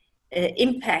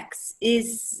impacts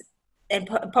is, and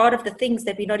part of the things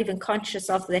that we're not even conscious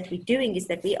of that we're doing, is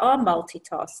that we are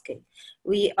multitasking.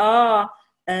 We are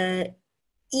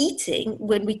eating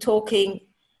when we're talking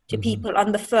to people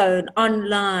on the phone,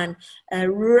 online,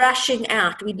 rushing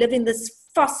out. We live in this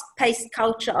fast-paced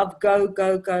culture of go,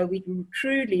 go, go. We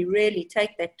truly, really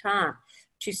take that time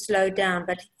to slow down.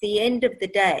 But at the end of the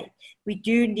day, we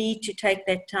do need to take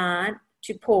that time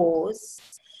to pause,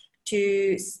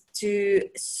 to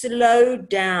slow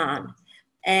down,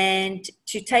 and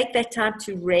to take that time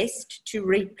to rest, to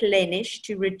replenish,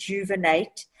 to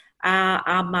rejuvenate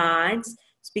our minds,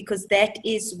 because that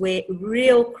is where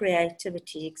real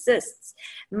creativity exists.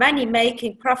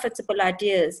 Money-making, profitable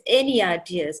ideas, any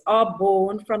ideas, are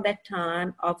born from that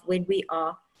time of when we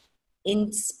are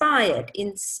inspired,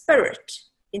 in spirit,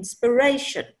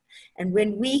 inspiration. And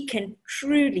when we can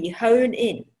truly hone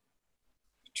in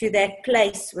to that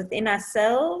place within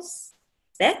ourselves,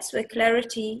 that's where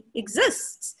clarity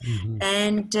exists.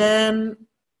 And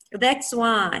that's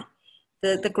why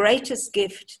the greatest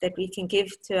gift that we can give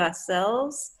to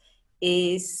ourselves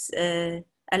is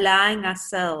allowing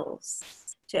ourselves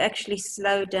to actually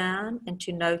slow down and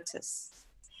to notice,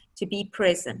 to be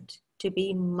present, to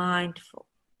be mindful.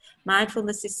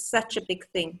 Mindfulness is such a big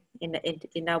thing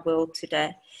in our world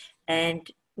today. And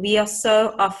we are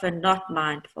so often not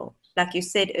mindful. Like you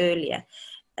said earlier,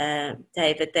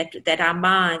 David, that our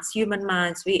minds, human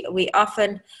minds, we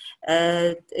often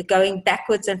going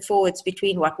backwards and forwards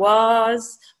between what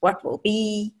was, what will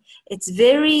be. It's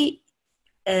very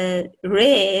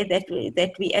rare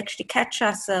that we actually catch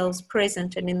ourselves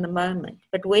present and in the moment.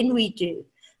 But when we do,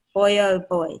 boy, oh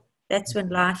boy, that's when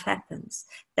life happens.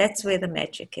 That's where the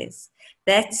magic is.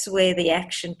 That's where the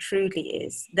action truly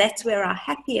is. That's where our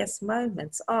happiest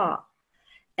moments are.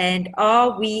 And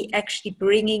are we actually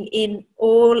bringing in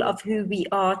all of who we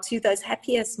are to those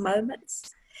happiest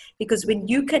moments? Because when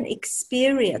you can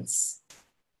experience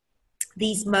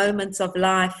these moments of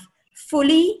life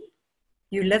fully,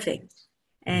 you're living.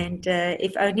 And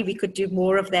if only we could do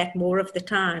more of that, more of the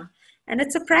time. And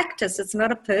it's a practice. It's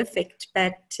not a perfect,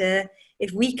 but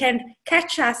if we can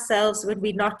catch ourselves when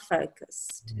we're not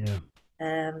focused,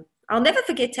 I'll never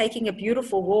forget taking a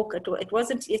beautiful walk. It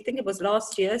wasn't, I think it was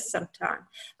last year sometime,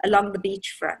 along the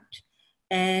beachfront.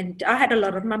 And I had a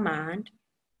lot on my mind,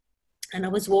 and I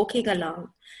was walking along.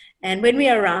 And when we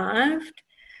arrived,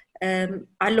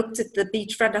 I looked at the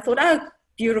beachfront. I thought, oh,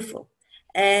 beautiful.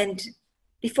 And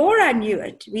before I knew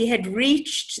it, we had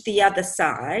reached the other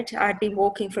side. I'd been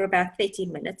walking for about 30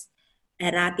 minutes,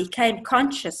 and I became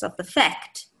conscious of the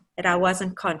fact that I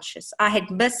wasn't conscious. I had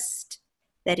missed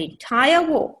that entire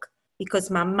walk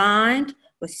because my mind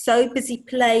was so busy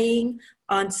playing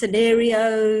on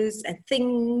scenarios and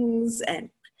things, and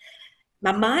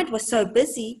my mind was so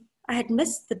busy, I had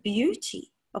missed the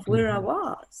beauty of where I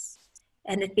was.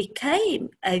 And it became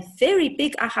a very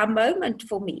big aha moment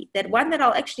for me, that one that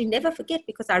I'll actually never forget,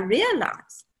 because I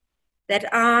realized that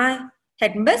I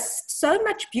had missed so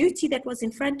much beauty that was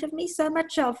in front of me,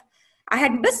 I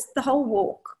had missed the whole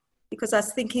walk because I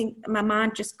was thinking, my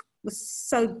mind just was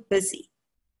so busy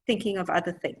thinking of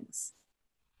other things.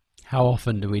 How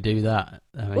often do we do that?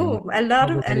 I mean, a lot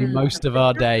most of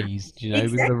our days, you know,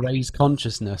 exactly. We've got to raise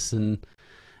consciousness, and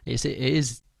it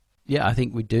is, yeah, I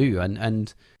think we do.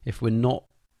 And if we're not,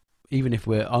 even if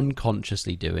we're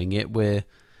unconsciously doing it, we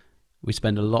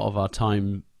spend a lot of our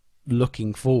time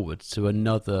looking forward to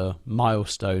another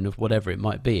milestone of whatever it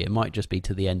might be. It might just be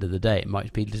to the end of the day. It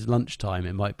might be to lunchtime.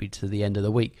 It might be to the end of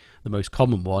the week. The most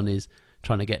common one is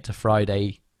trying to get to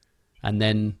Friday and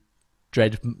then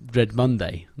dread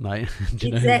Monday. Like,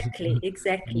 exactly.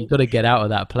 You've got to get out of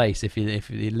that place if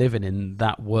you're living in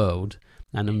that world.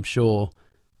 And I'm sure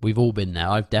we've all been there.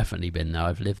 I've definitely been there.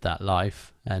 I've lived that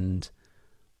life, and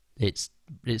it's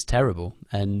terrible.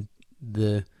 And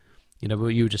what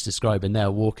you were just describing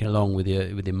there, walking along with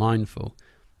your mindful,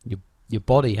 your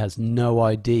body has no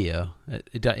idea.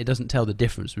 It doesn't tell the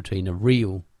difference between a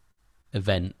real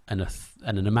event and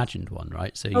an imagined one,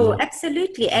 right? So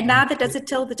absolutely. And neither does it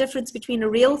tell the difference between a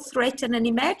real threat and an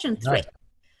imagined threat. Right.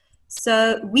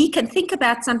 So we can think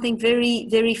about something very,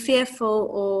 very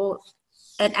fearful,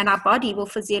 and our body will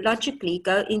physiologically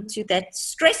go into that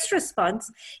stress response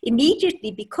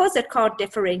immediately because it can't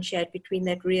differentiate between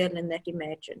that real and that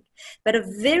imagined. But a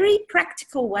very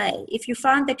practical way, if you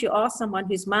find that you are someone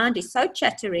whose mind is so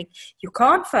chattering, you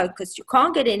can't focus, you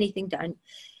can't get anything done,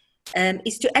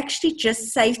 is to actually just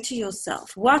say to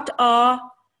yourself, what are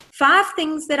 5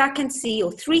 things that I can see,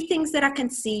 or 3 things that I can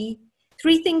see,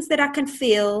 3 things that I can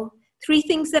feel, 3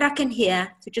 things that I can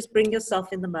hear, to just bring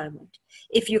yourself in the moment.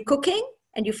 If you're cooking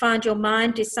and you find your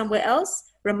mind is somewhere else,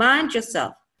 remind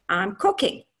yourself, I'm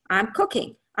cooking, I'm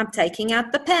taking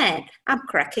out the pan, I'm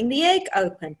cracking the egg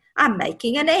open, I'm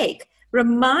making an egg.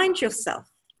 Remind yourself,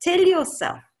 tell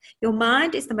yourself, your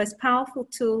mind is the most powerful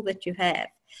tool that you have.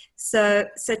 So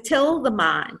tell the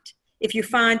mind, if you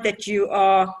find that you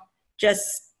are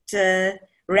just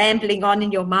rambling on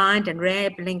in your mind,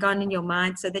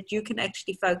 so that you can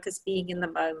actually focus being in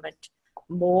the moment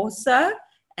more so,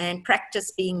 and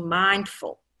practice being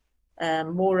mindful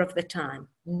more of the time.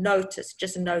 Notice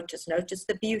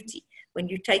the beauty. When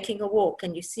you're taking a walk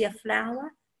and you see a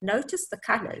flower, notice the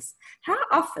colors. How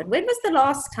often, when was the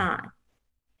last time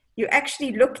you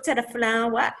actually looked at a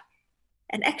flower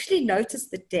and actually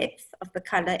noticed the depth of the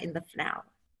color in the flower?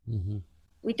 Mm-hmm.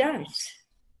 We don't.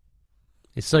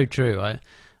 It's so true.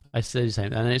 I say the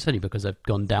same, and it's only because I've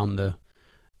gone down the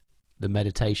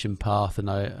meditation path, and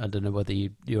I don't know whether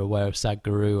you're aware of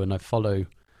Sadhguru, and I follow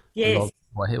a lot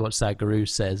of what Sadhguru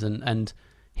says, and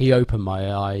he opened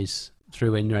my eyes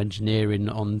through inner engineering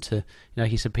onto,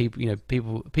 he said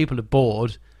people are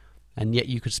bored, and yet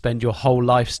you could spend your whole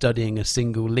life studying a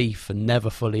single leaf and never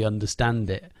fully understand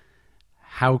it.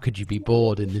 How could you be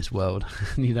bored in this world?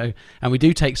 And we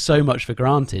do take so much for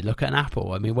granted. Look at an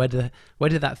apple. I mean, where did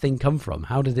that thing come from?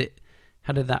 How did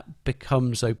that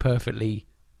become so perfectly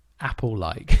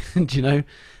apple-like?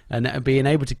 And being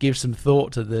able to give some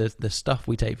thought to the stuff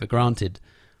we take for granted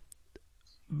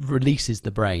releases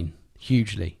the brain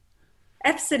hugely.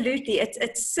 Absolutely,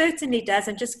 it certainly does.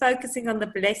 And just focusing on the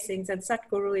blessings, and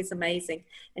Sadhguru is amazing,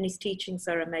 and his teachings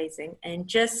are amazing, and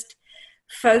just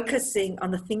focusing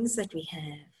on the things that we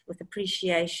have with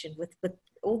appreciation, with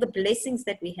all the blessings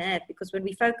that we have, because when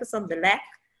we focus on the lack,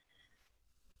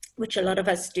 which a lot of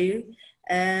us do,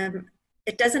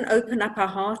 it doesn't open up our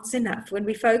hearts enough. When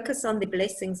we focus on the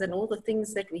blessings and all the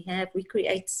things that we have, we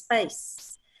create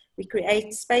space. We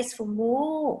create space for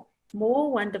more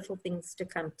wonderful things to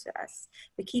come to us.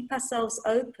 We keep ourselves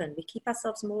open. We keep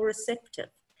ourselves more receptive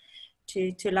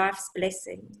to life's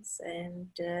blessings. And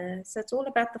so it's all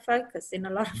about the focus in a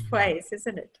lot of ways,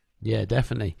 isn't it? Yeah,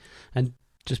 definitely. And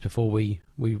just before we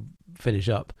finish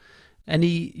up,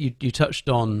 you touched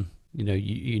on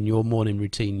in your morning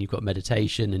routine, you've got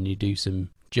meditation and you do some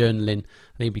journaling.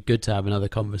 I think it'd be good to have another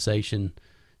conversation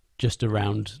just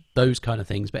around those kind of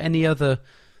things. But any other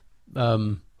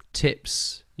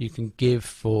tips you can give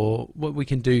for what we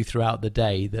can do throughout the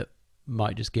day that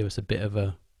might just give us a bit of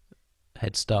a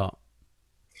head start?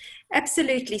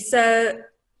 Absolutely. So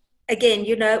again,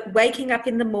 waking up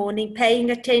in the morning, paying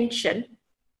attention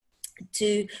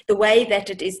to the way that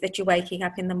it is that you're waking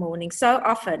up in the morning. So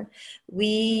often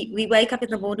we wake up in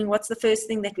the morning, what's the first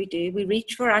thing that we do? We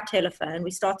reach for our telephone,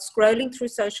 we start scrolling through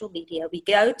social media, we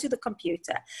go to the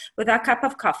computer with our cup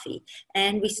of coffee,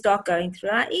 and we start going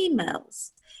through our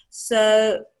emails.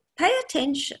 So pay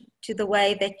attention to the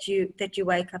way that you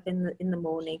wake up in the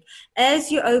morning.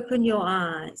 As you open your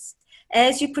eyes,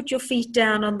 as you put your feet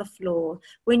down on the floor,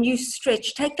 when you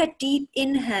stretch, take that deep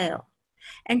inhale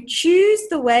and choose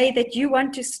the way that you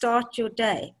want to start your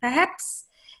day. Perhaps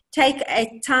take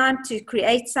a time to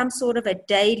create some sort of a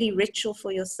daily ritual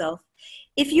for yourself.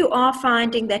 If you are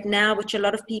finding that now, which a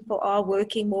lot of people are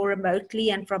working more remotely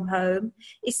and from home,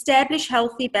 establish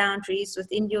healthy boundaries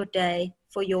within your day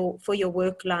for your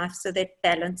work life, so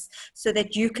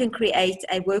that you can create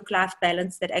a work-life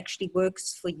balance that actually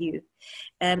works for you.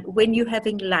 When you're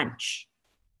having lunch,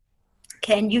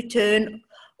 can you turn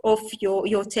off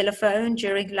your telephone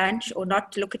during lunch, or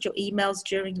not look at your emails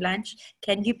during lunch?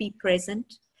 Can you be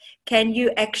present? Can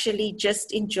you actually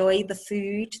just enjoy the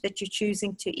food that you're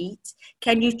choosing to eat?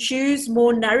 Can you choose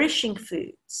more nourishing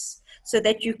foods so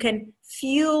that you can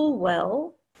feel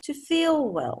well to feel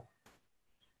well?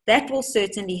 That will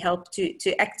certainly help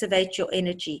to activate your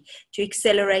energy, to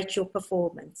accelerate your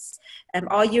performance.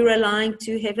 Are you relying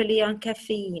too heavily on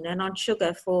caffeine and on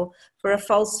sugar for a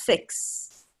false fix?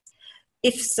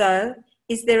 If so,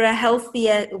 is there a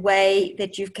healthier way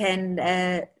that you can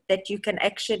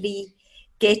actually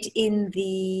get in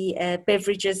the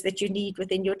beverages that you need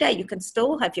within your day? You can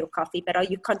still have your coffee, but are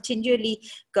you continually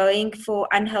going for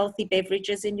unhealthy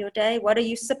beverages in your day? What are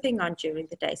you sipping on during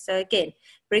the day? So again,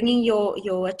 bringing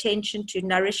your attention to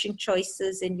nourishing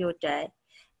choices in your day.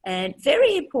 And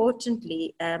very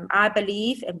importantly, I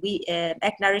believe, and we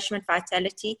at Nourishment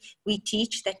Vitality, we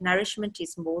teach that nourishment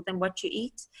is more than what you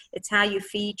eat. It's how you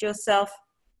feed yourself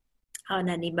on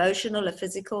an emotional, a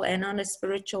physical, and on a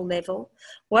spiritual level.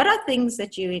 What are things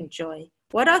that you enjoy?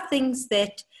 What are things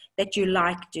that you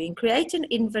like doing? Create an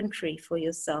inventory for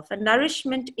yourself, a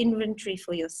nourishment inventory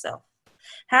for yourself.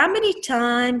 How many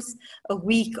times a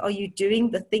week are you doing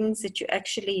the things that you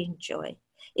actually enjoy?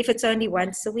 If it's only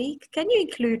once a week, can you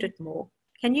include it more?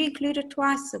 Can you include it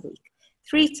twice a week,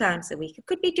 3 times a week? It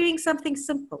could be doing something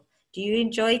simple. Do you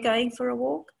enjoy going for a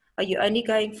walk? Are you only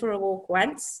going for a walk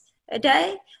once a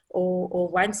day or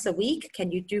once a week? Can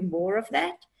you do more of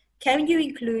that? Can you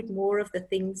include more of the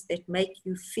things that make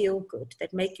you feel good,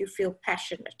 that make you feel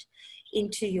passionate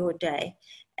into your day?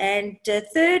 And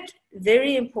third,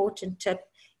 very important tip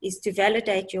is to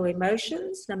validate your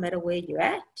emotions, no matter where you're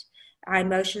at. Our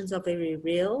emotions are very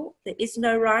real. There is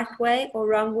no right way or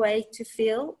wrong way to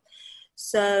feel.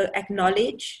 So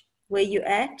acknowledge where you're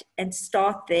at and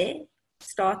start there.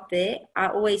 Start there. I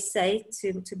always say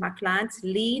to my clients,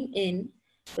 lean in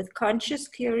with conscious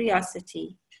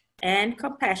curiosity and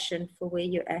compassion for where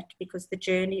you're at, because the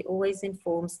journey always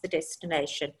informs the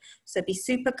destination. So be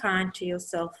super kind to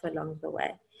yourself along the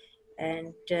way.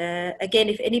 And again,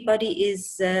 if anybody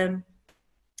is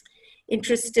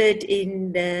interested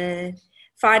in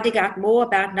finding out more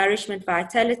about Nourishment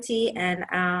Vitality and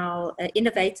our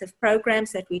innovative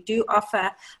programs that we do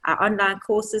offer, our online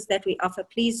courses that we offer,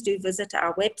 please do visit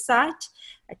our website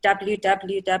at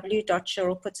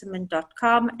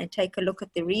www.cherylputterman.com and take a look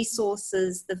at the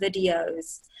resources, the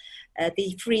videos,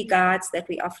 the free guides that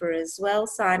we offer as well.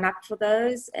 Sign up for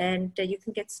those and you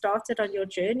can get started on your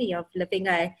journey of living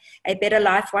a better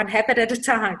life, one habit at a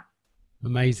time.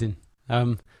 Amazing.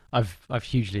 I've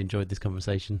hugely enjoyed this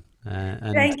conversation.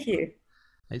 And thank you.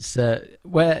 It's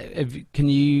can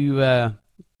you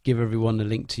give everyone a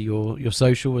link to your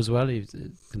social as well?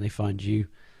 Can they find you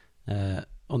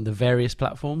on the various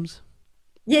platforms?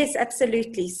 Yes,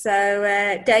 absolutely.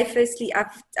 So Dave, firstly,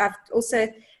 I've also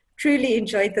truly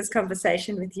enjoyed this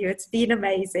conversation with you. It's been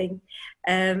amazing.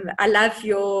 I love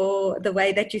the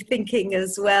way that you're thinking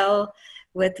as well,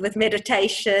 with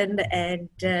meditation and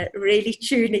really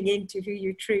tuning into who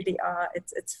you truly are.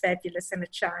 It's fabulous and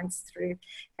it shines through.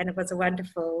 And it was a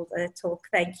wonderful talk.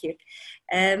 Thank you.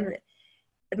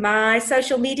 My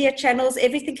social media channels,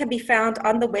 everything can be found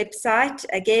on the website.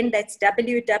 Again, that's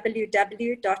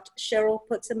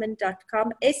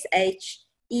www.cherylputterman.com,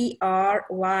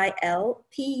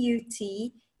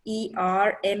 SHERYLPUTTERMAN.com.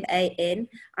 Erman.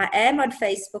 I am on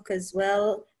Facebook as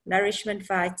well, Nourishment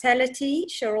Vitality,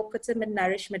 Cheryl Putterman,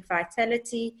 Nourishment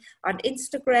Vitality, on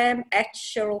Instagram at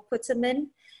Cheryl Putterman.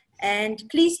 And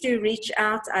please do reach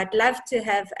out. I'd love to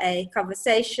have a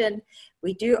conversation.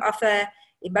 We do offer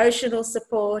emotional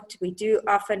support. We do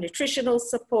offer nutritional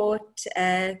support,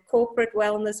 corporate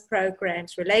wellness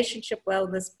programs, relationship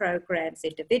wellness programs,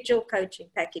 individual coaching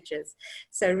packages.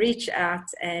 So reach out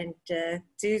and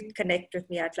do connect with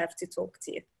me. I'd love to talk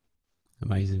to you.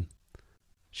 Amazing.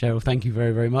 Cheryl, thank you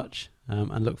very, very much,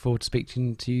 and look forward to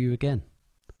speaking to you again.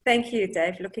 Thank you,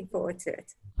 Dave. Looking forward to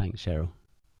it. Thanks, Cheryl.